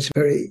it's a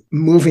very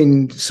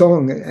moving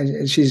song.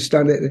 And she's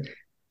done it.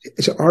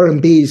 It's an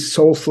R&B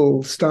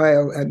soulful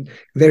style and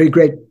very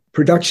great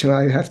production,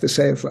 I have to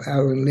say, for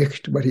Alan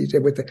Licht, what he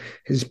did with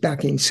his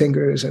backing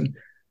singers, and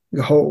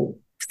the whole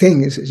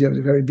thing is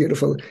very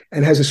beautiful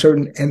and has a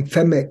certain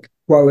anthemic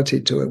quality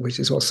to it, which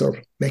is also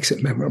makes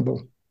it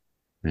memorable.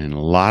 And a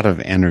lot of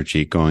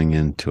energy going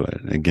into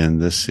it. Again,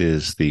 this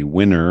is the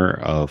winner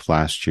of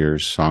last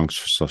year's Songs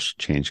for Social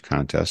Change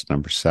contest,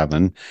 number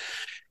 7.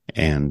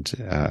 And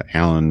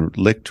Alan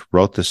Licht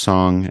wrote the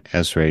song.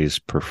 Ezra is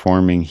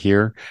performing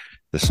here.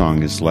 The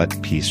song is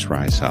Let Peace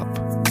Rise Up.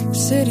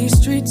 City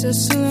streets are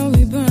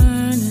slowly burning.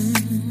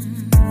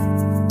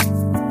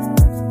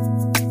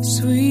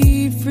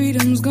 Sweet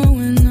freedom's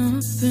going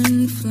up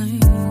in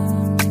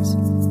flames.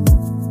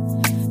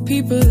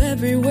 People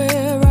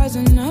everywhere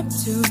rising up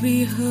to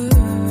be heard.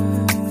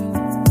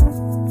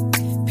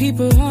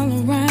 People all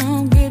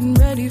around getting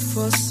ready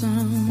for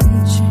some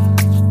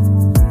change.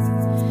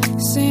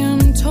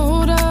 Sam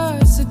told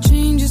us the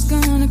change is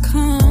gonna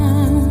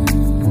come.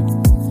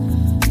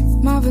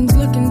 Marvin's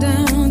looking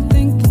down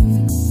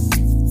thinking,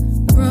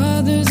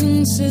 brothers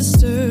and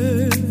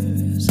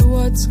sisters,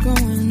 what's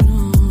going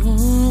on?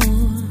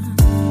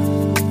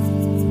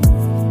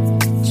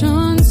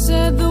 John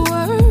said the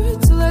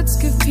words, let's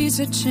give peace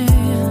a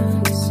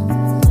chance.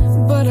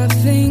 But I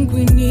think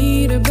we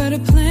need a better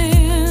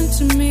plan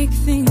to make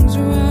things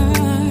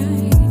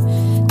right.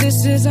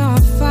 This is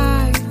our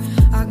fight,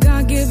 our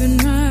God-given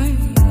right.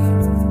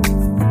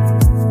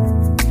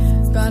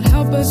 God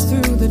help us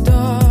through the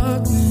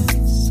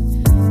darkness,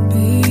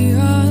 be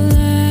our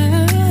light.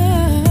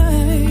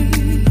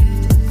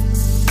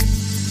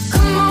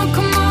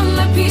 Come on,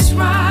 let peace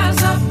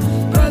rise up.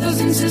 Brothers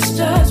and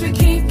sisters, we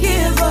can't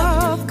give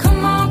up.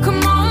 Come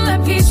on,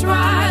 let peace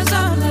rise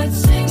up.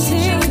 Let's sing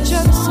each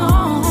other's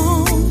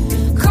song.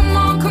 Come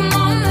on,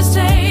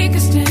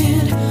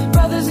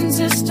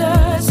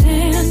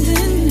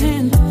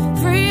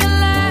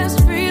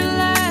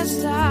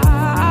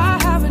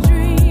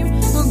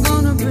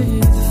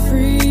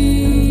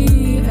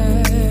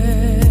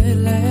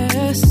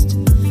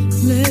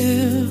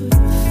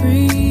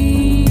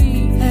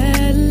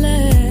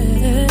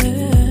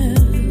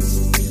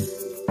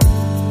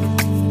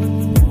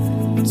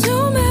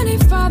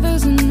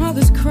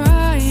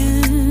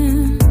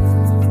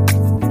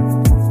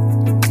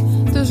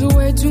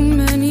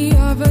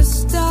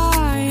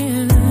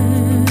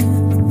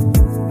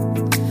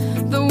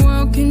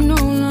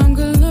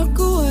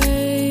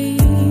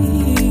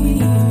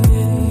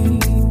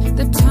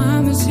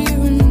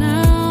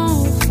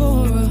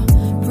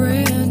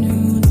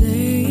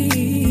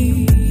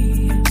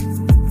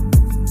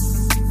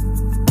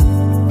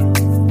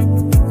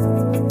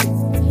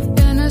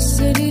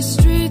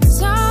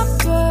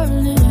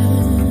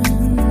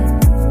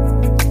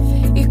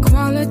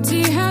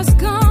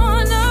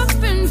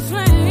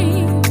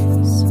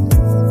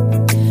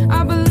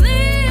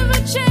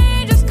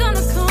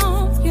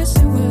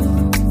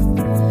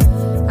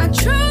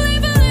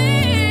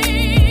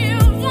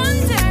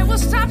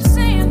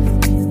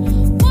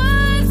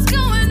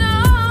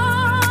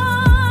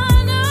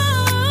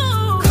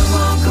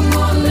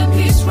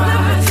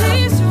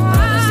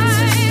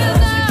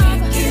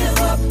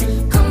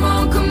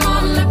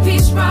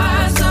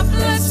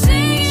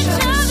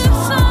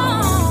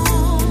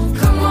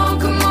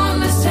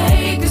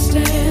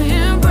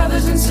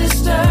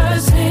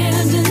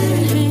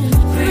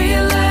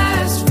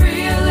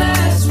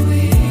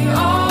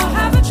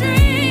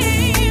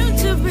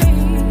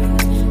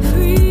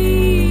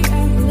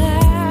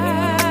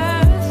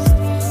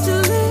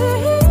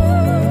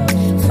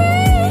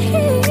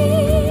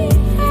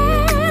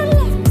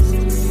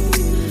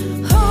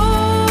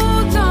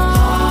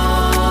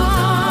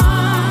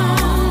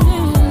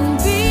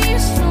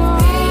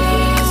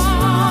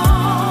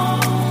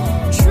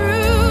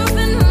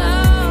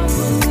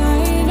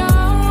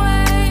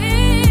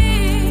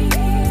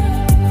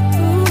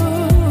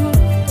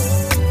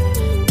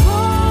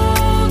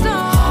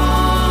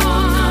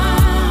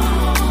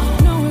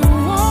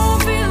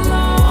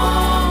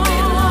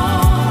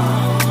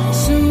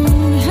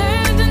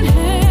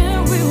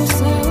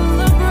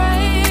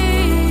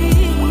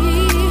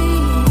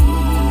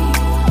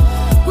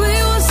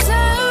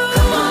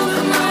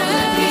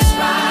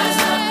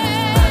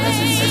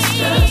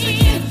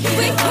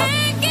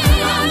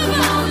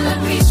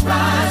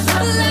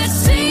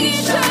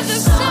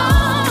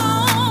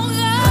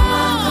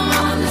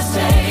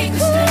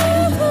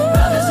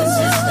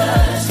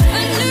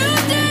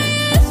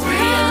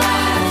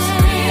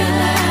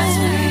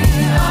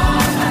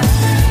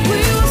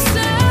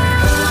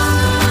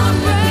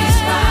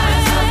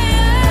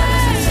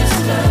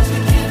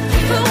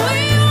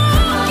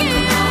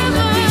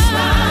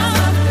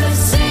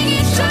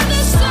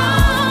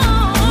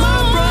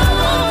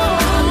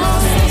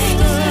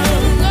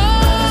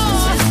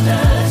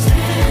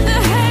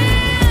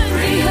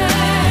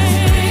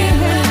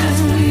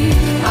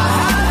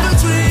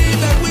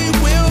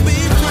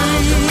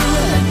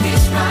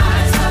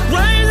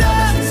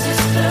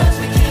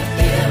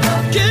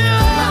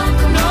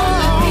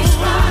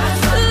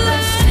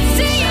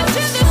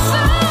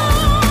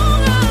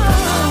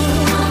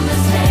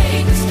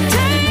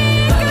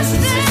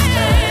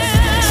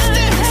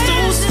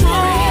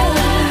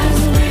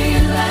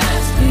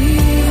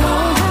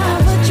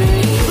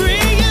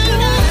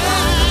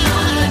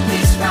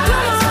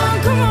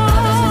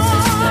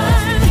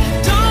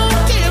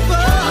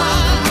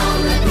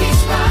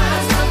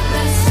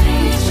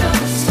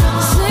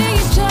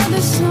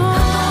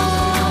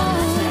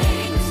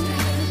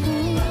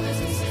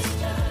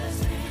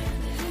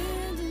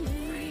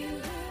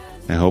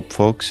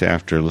 folks,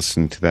 after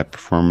listening to that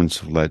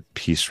performance of Let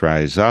Peace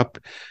Rise Up,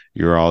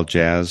 you're all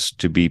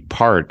jazzed to be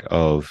part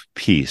of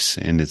peace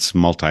and its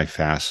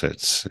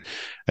multifacets.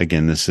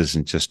 Again, this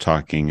isn't just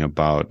talking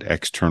about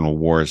external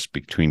wars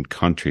between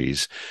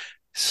countries.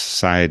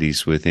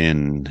 Societies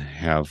within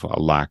have a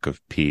lack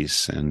of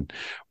peace, and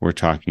we're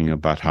talking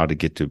about how to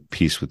get to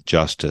peace with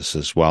justice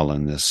as well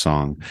in this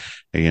song.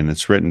 Again,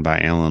 it's written by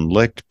Alan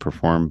Licht,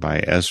 performed by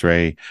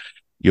Ezra.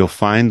 You'll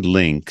find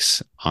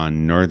links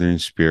on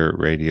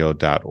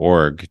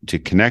northernspiritradio.org to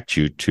connect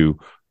you to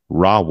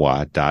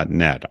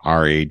rawa.net,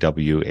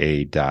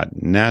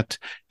 RAWA.net,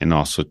 and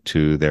also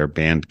to their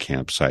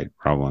Bandcamp site,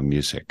 Rawa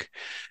Music.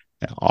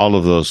 All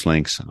of those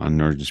links on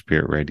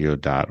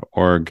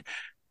northernspiritradio.org.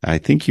 I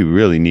think you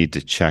really need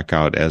to check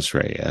out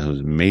Ezra,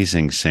 an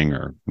amazing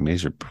singer,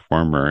 amazing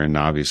performer, and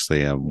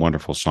obviously a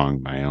wonderful song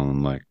by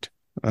Alan Licht.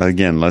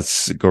 Again,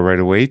 let's go right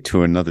away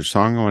to another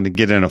song. I want to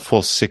get in a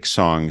full 6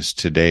 songs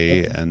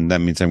today, and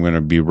that means I'm going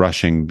to be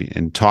rushing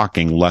and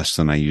talking less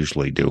than I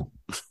usually do.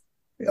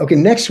 Okay,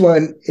 next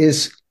one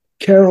is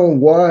Carol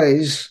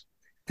Wise,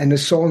 and the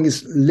song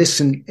is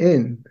Listen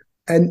In.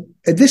 And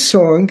this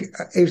song,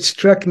 it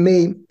struck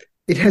me,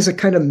 it has a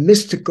kind of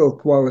mystical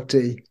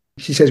quality.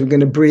 She says we're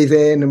going to breathe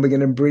in and we're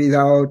going to breathe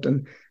out,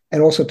 and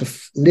also to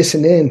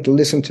listen in, to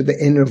listen to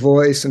the inner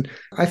voice. And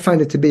I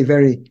find it to be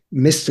very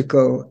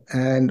mystical,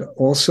 and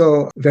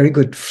also very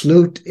good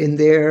flute in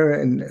there.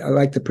 And I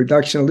like the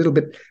production, a little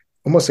bit,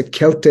 almost a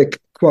Celtic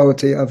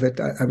quality of it.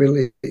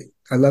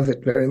 I love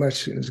it very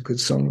much. It's a good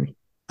song.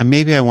 And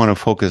maybe I want to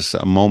focus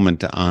a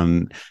moment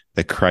on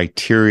the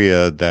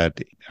criteria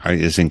that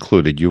is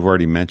included. You've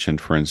already mentioned,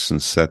 for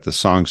instance, that the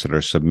songs that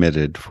are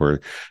submitted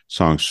for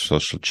Songs for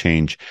Social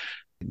Change,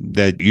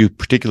 that you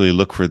particularly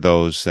look for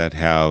those that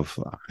have,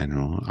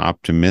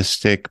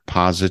 optimistic,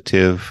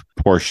 positive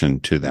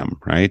portion to them,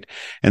 right?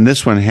 And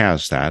this one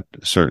has that,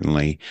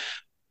 certainly.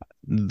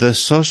 The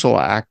social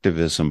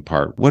activism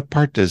part, what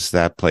part does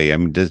that play? I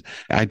mean,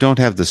 I don't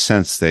have the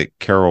sense that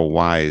Carol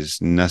Wise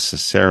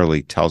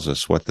necessarily tells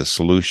us what the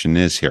solution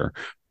is here,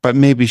 but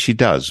maybe she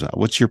does.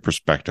 What's your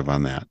perspective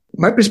on that?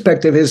 My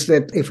perspective is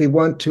that if we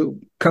want to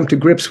come to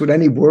grips with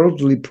any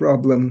worldly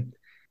problem,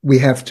 we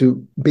have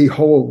to be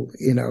whole,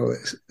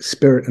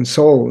 spirit and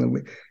soul.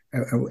 And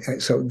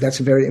so that's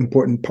a very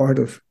important part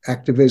of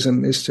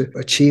activism, is to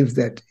achieve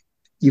that.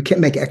 You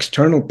can't make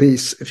external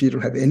peace if you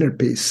don't have inner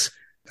peace.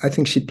 I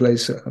think she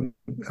plays a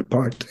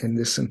part in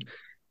this, and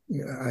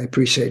I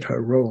appreciate her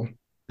role.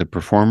 The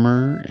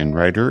performer and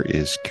writer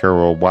is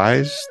Carol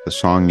Wise. The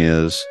song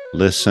is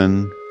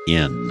Listen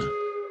In.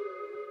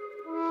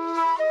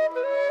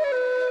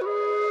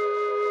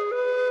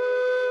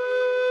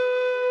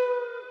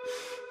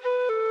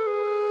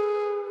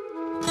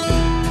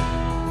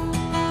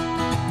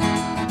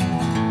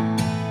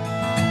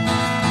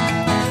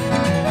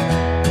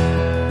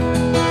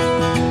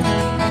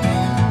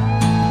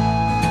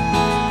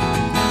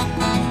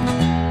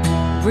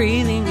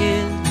 Breathing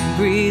in,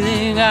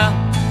 breathing out.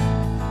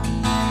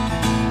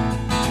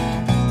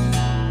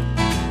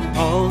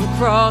 All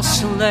across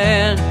the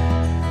land,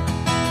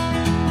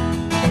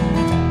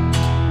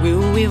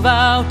 will we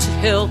vow to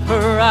help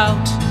her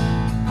out?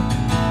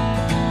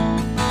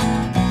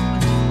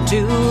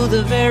 Do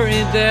the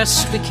very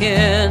best we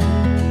can.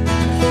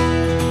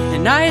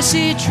 And I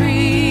see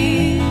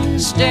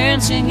trees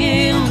dancing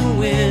in the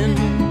wind,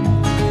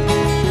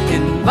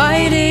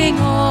 inviting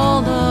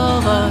all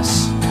of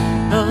us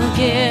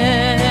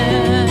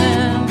again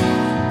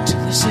to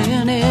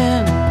listen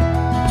in.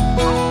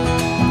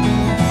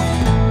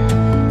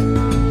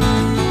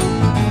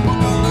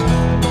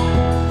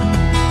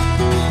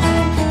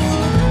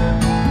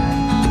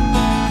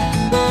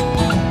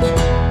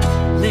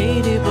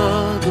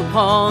 Ladybug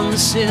upon the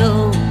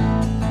sill,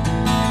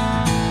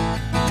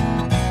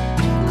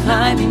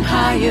 climbing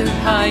higher,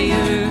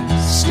 higher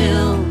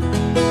still.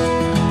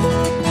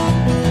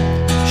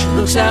 She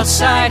looks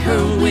outside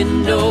her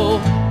window,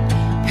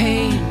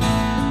 pain,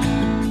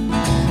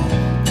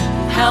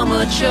 how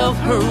much of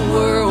her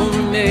world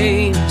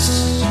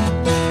remains.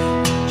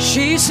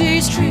 She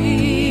sees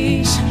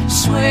trees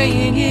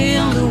swaying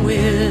in the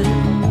wind,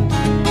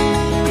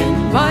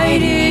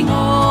 inviting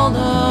all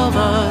of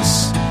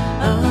us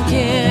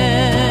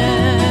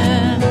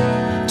again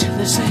to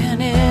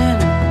listen in.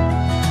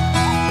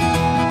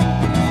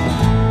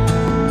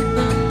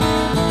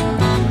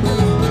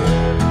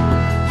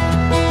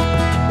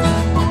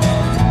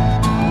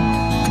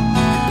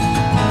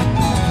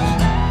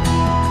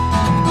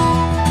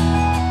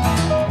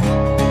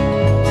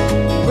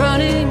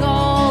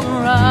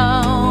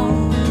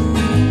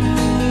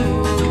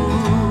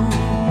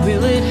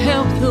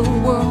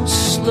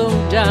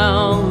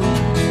 Down,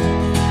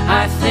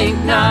 I think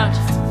not.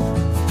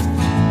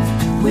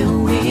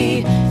 Will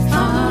we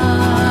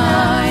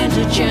find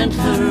a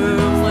gentler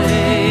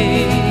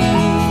way?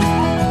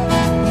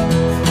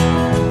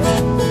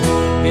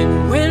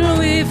 And when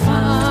we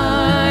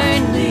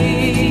finally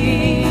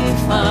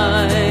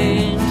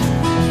find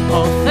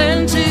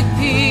authentic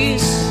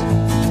peace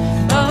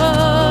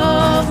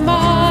of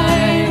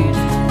mind,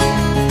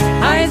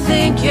 I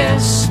think, yeah,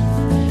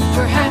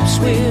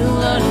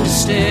 we'll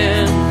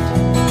understand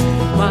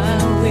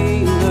while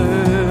we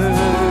learn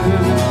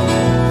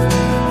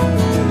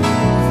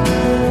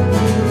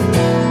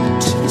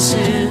to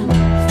listen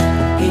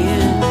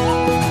in.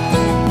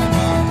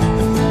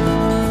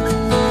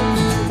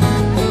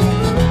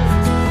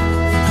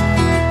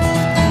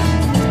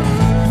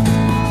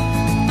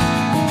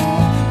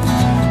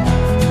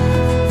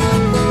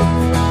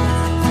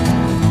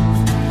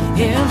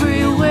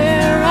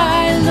 Everywhere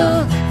I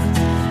look,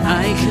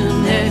 I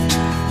connect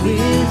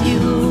with you.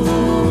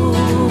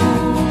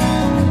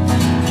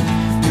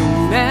 No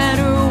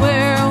matter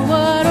where,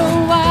 what, or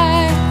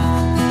why,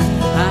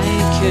 I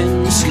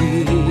can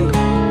see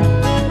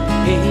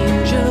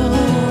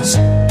angels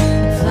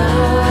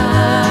fly.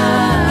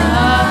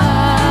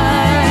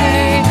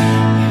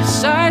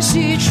 Yes, I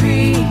see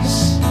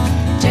trees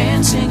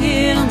dancing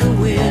in the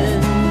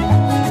wind,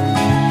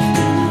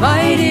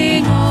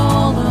 inviting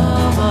all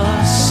of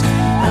us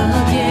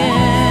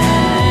again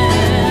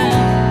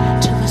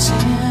to listen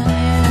in.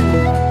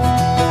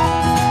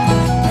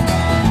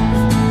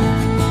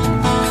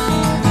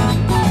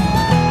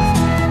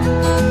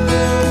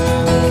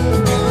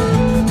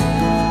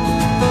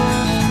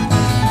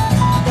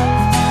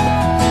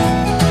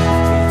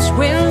 It's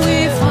when we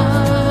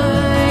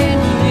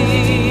finally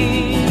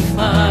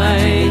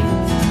find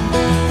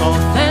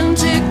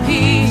authentic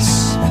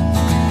peace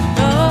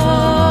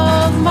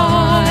of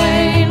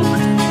mind.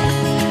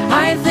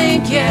 I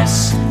think,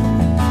 yes,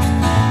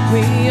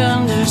 we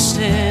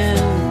understand,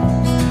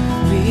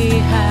 we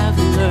have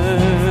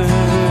learned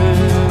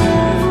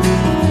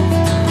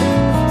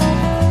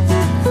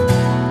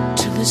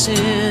to listen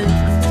in.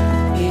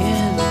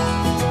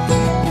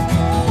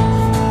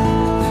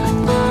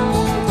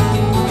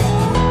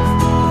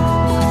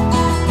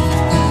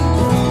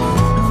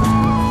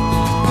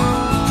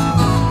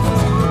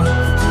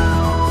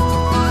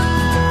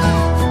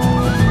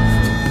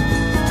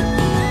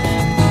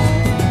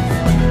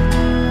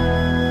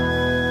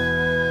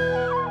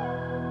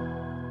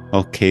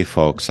 Okay,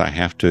 folks, I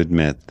have to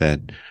admit that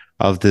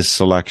of this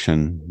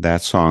selection,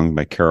 that song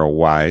by Carol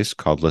Wise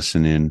called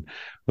Listen In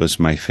was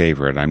my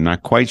favorite. I'm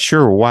not quite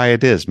sure why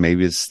it is.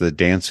 Maybe it's the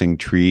dancing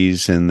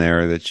trees in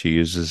there that she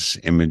uses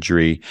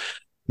imagery.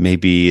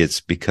 Maybe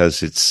it's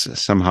because it's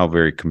somehow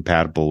very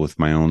compatible with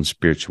my own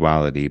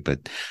spirituality.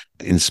 But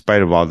in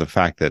spite of all the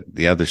fact that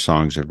the other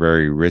songs are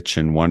very rich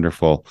and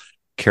wonderful,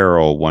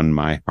 Carol won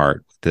my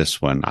heart.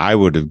 This one, I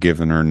would have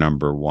given her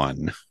number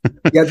one.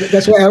 Yeah,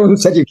 that's why Alan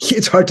said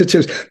it's hard to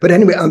choose. But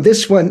anyway, on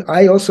this one,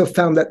 I also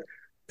found that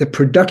the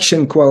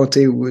production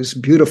quality was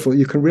beautiful.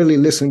 You can really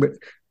listen with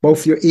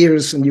both your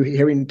ears, and you're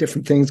hearing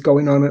different things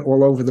going on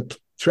all over the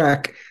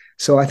track.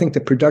 So I think the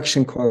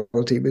production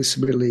quality was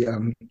really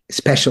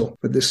special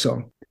with this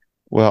song.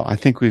 Well, I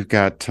think we've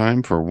got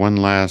time for one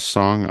last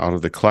song out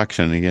of the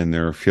collection. Again,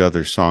 there are a few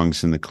other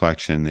songs in the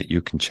collection that you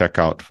can check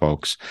out,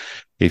 folks.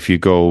 If you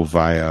go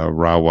via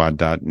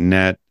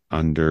rawa.net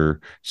under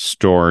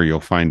store,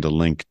 you'll find a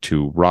link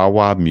to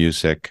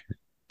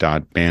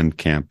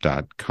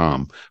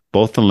rawamusic.bandcamp.com.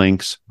 Both the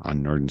links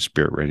on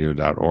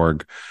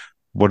northernspiritradio.org.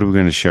 What are we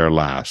going to share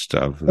last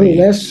of the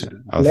last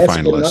finalists? But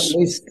not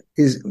least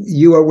is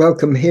You Are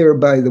Welcome Here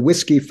by the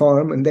Whiskey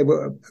Farm, and they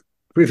were a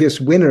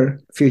previous winner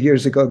a few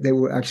years ago. They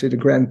were actually the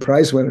grand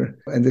prize winner,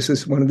 and this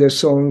is one of their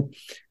songs.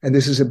 And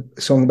this is a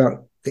song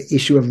about the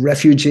issue of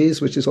refugees,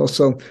 which is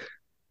also,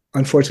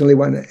 unfortunately,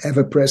 one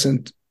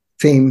ever-present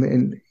theme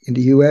in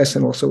the U.S.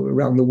 and also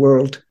around the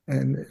world,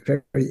 and a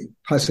very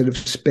positive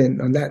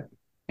spin on that.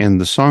 And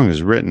the song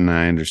is written,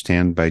 I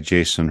understand, by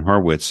Jason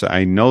Horwitz.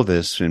 I know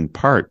this in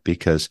part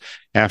because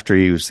after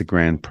he was the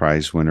grand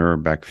prize winner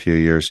back a few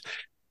years,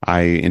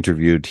 I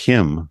interviewed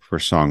him for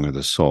Song of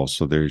the Soul.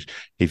 So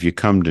if you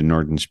come to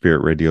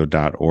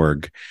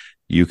northernspiritradio.org,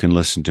 you can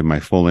listen to my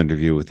full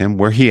interview with him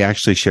where he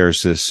actually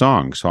shares this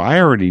song. So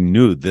I already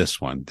knew this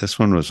one. This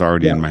one was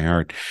already in my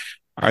heart.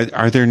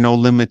 Are there no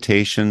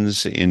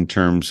limitations in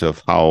terms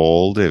of how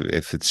old,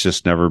 if it's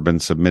just never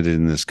been submitted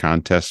in this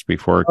contest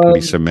before it can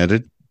be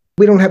submitted?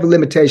 We don't have a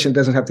limitation. It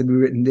doesn't have to be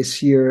written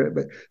this year,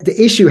 but the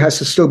issue has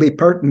to still be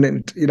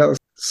pertinent,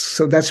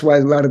 so that's why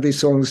a lot of these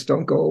songs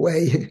don't go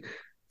away.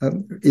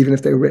 Even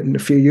if they were written a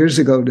few years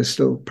ago, they're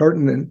still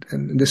pertinent.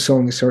 And this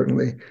song is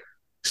certainly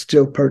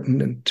still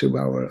pertinent to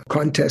our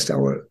contest,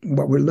 what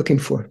we're looking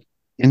for.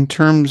 In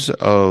terms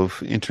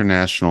of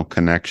international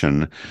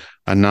connection,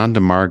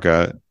 Ananda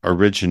Marga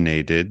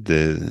originated,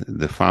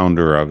 the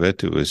founder of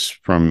it was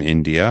from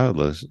India,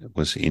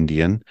 was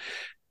Indian.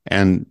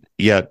 And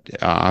yet,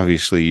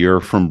 obviously,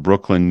 you're from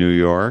Brooklyn, New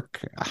York.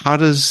 How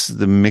does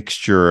the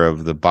mixture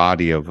of the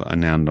body of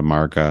Ananda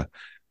Marga,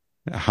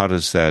 how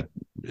does that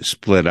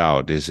split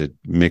out? Is it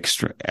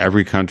mixed?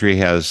 Every country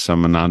has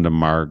some Ananda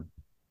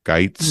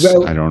Margites.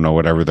 Well, I don't know,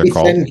 whatever they're we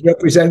called. send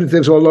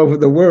representatives all over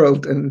the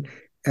world, and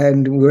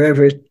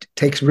wherever it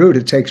takes root,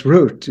 it takes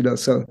root.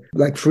 So,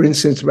 like for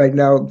instance, right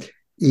now,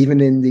 even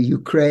in the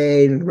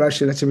Ukraine and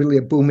Russia, that's really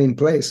a booming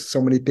place.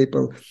 So many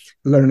people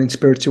learning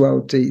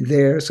spirituality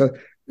there. So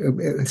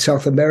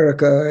South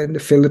America and the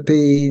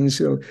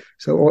Philippines,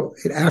 so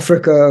in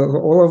Africa,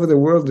 all over the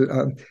world,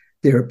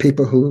 there are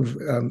people who've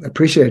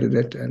appreciated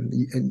it,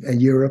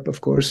 and Europe,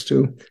 of course,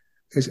 too.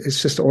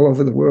 It's just all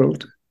over the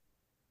world.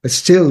 But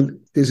still,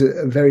 there's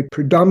a very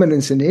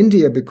predominance in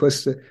India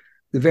because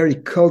the very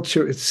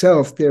culture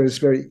itself there is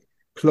very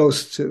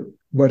close to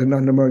what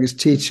Ananda Margas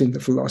teaching, the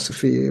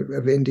philosophy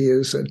of India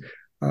is, and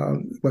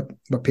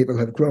what people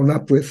have grown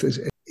up with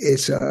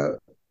is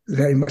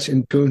very much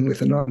in tune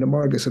with Ananda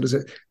Margas. So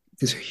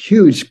there's a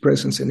huge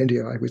presence in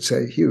India, I would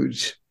say,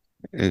 huge.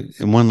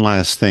 And one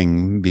last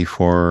thing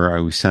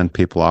before we send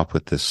people off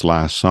with this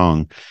last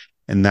song,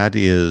 and that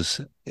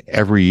is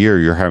every year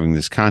you're having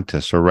this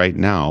contest. So right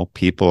now,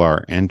 people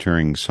are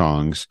entering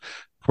songs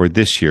for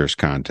this year's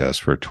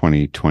contest for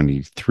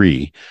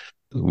 2023,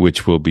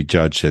 which will be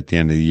judged at the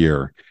end of the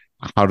year.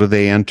 How do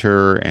they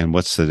enter, and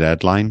what's the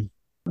deadline?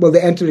 Well,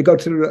 they go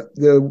to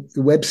the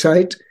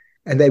website,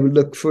 and they would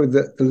look for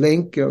the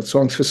link,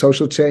 Songs for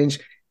Social Change.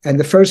 And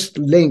the first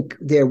link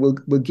there will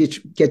get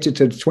you to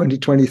the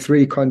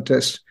 2023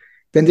 contest.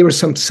 Then there were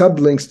some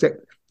sublinks that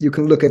you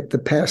can look at the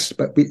past,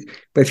 but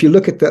if you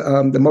look at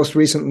the most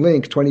recent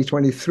link,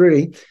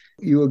 2023,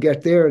 you will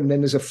get there, and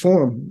then there's a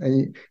form,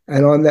 and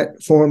on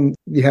that form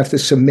you have to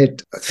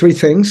submit 3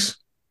 things.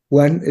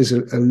 One is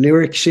a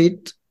lyric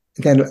sheet,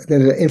 then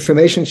an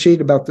information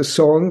sheet about the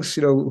songs,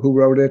 who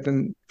wrote it,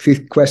 and a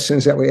few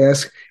questions that we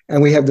ask,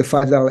 and we have the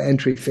 $5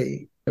 entry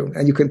fee,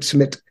 and you can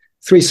submit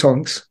 3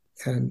 songs.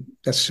 And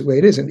that's the way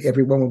it is. And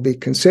everyone will be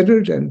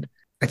considered. And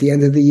at the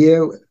end of the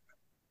year,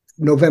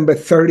 November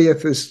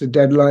 30th is the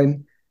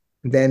deadline.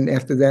 And then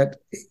after that,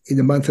 in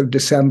the month of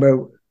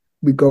December,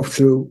 we go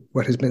through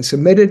what has been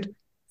submitted.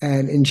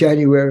 And in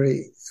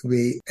January,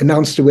 we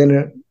announce the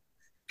winner,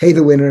 pay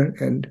the winner,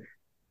 and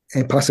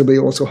possibly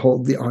also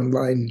hold the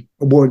online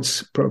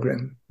awards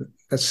program.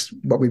 That's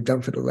what we've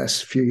done for the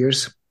last few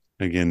years.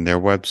 Again, their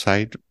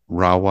website,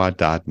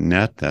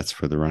 rawa.net. That's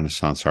for the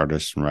Renaissance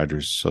Artists and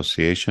Writers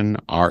Association,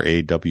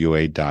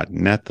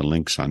 rawa.net. The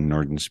link's on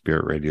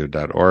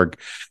northernspiritradio.org.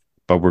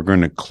 But we're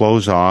going to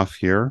close off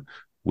here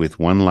with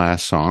one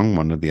last song,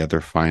 one of the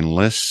other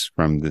finalists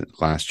from the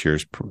last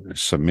year's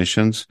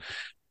submissions,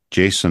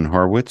 Jason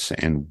Horwitz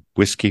and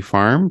Whiskey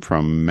Farm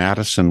from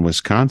Madison,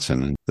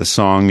 Wisconsin. And the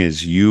song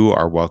is You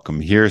Are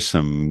Welcome Here.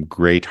 Some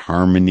great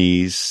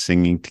harmonies,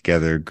 singing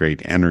together,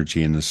 great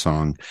energy in the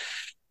song.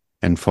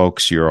 And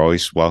folks, you're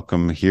always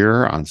welcome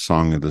here on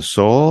Song of the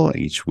Soul.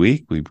 Each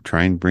week, we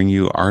try and bring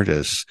you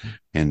artists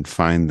and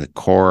find the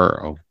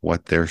core of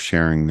what they're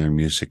sharing their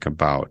music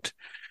about.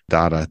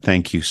 Dada,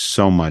 thank you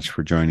so much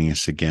for joining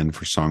us again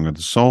for Song of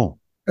the Soul.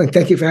 And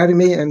thank you for having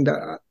me. And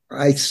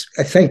I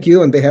thank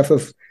you on behalf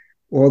of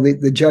all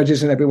the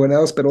judges and everyone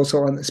else, but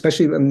also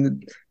especially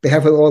on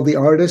behalf of all the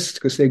artists,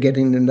 because they're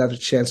getting another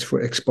chance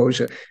for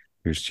exposure.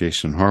 Here's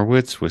Jason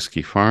Horwitz,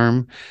 Whiskey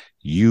Farm.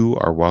 You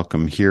are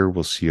welcome here.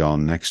 We'll see you all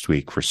next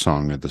week for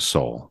Song of the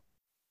Soul.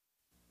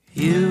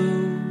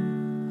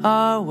 You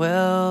are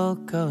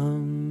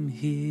welcome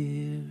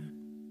here.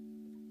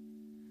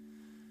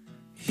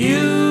 You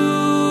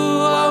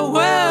are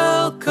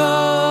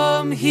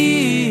welcome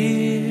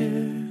here.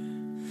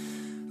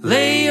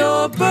 Lay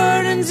your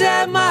burdens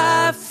at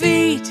my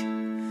feet.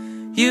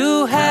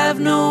 You have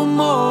no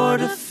more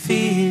to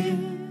fear.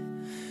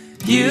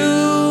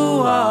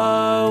 You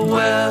are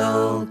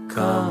welcome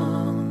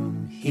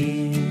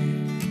here.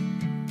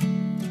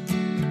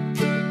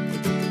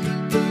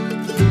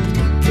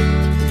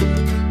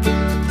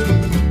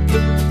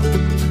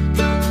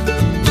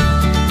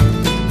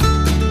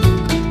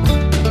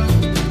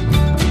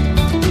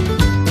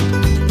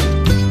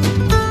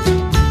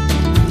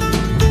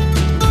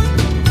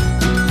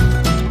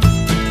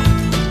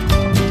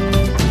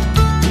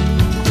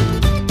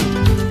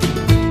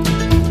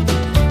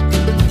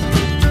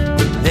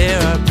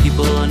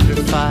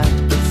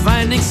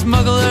 Finding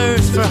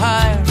smugglers for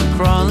hire,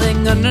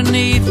 crawling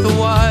underneath the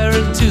wire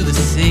into the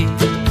sea.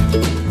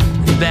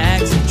 In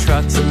bags and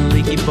trucks and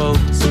leaky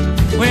boats,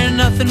 wearing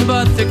nothing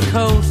but their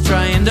coats,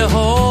 trying to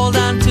hold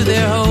on to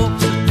their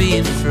hopes of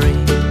being free.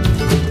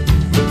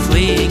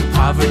 Fleeing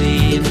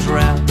poverty and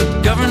drought,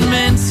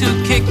 governments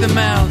who kick them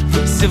out,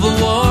 civil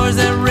wars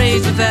that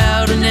rage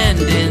without an end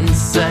in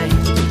sight.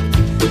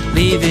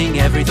 Leaving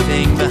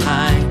everything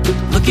behind,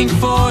 looking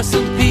for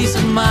some peace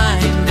of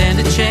mind and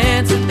a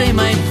chance that they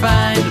might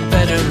find a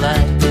better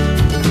life.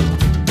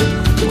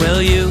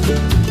 Well, you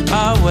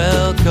are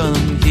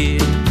welcome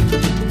here.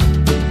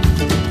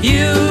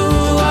 You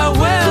are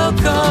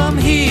welcome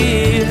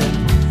here.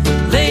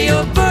 Lay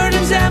your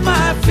burdens at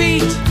my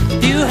feet.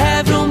 You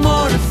have no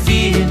more to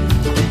fear.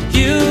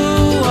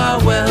 You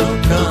are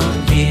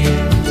welcome here.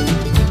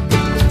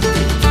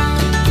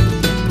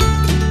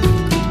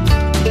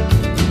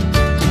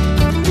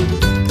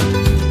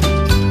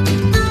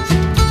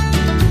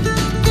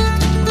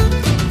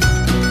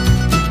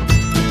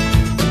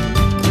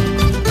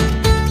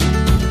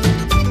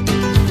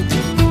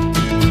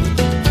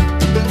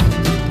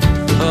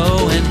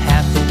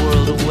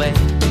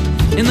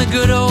 In the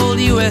good old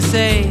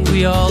USA,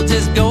 we all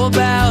just go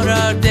about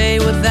our day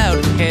without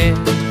a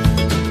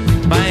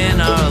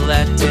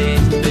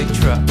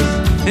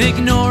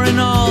ignoring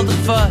all the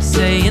fuss,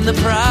 saying the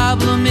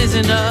problem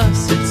isn't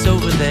us, it's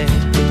over there.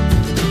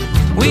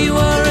 We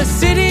were a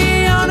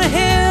city on a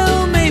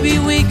hill, maybe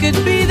we could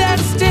be that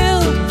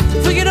still,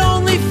 if we could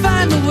only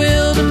find the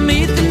will to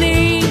meet the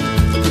need.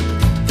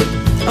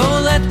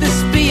 Oh, let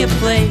this be a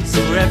place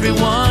where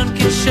everyone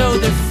can show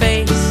their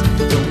face,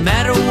 no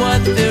matter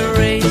what their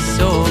race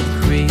or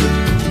creed.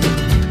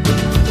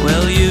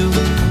 Well, you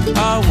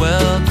are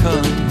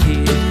welcome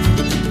here.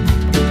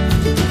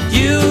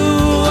 You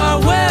are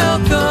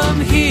welcome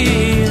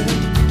here.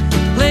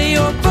 Lay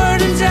your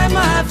burdens at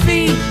my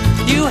feet.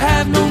 You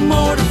have no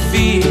more to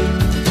fear.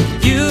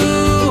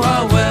 You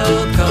are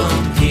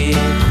welcome here.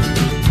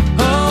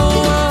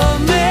 Oh,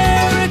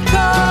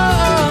 America,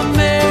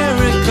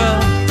 America,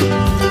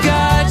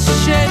 God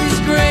shed His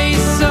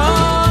grace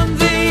on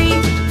thee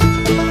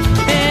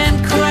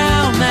and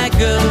crown that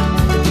good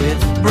with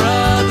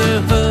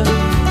brotherhood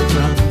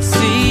from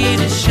sea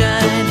to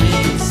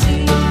shining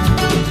sea.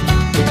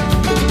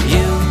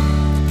 You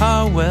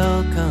are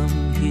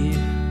welcome here.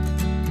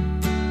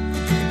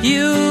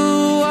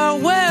 You are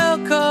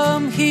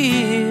welcome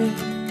here.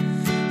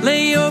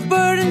 Lay your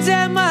burdens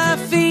at my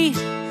feet.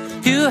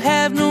 You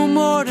have no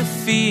more to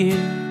fear.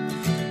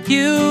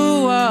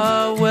 You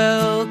are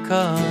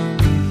welcome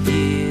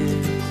here.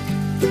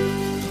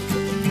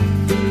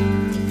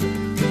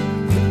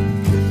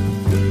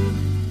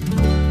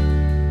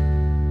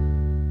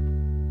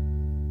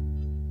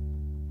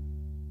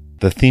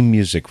 The theme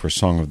music for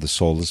Song of the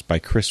Soul is by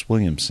Chris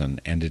Williamson,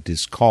 and it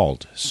is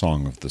called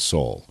Song of the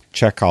Soul.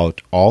 Check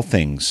out all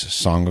things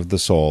Song of the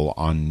Soul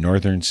on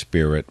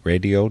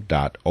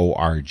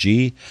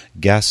northernspiritradio.org,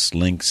 guests,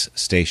 links,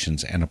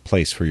 stations, and a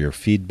place for your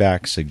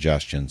feedback,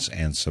 suggestions,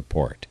 and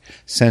support.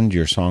 Send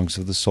your Songs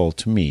of the Soul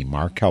to me,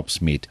 Mark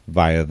Helpsmeet,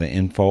 via the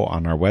info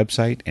on our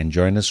website, and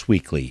join us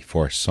weekly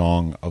for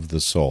Song of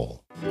the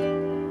Soul.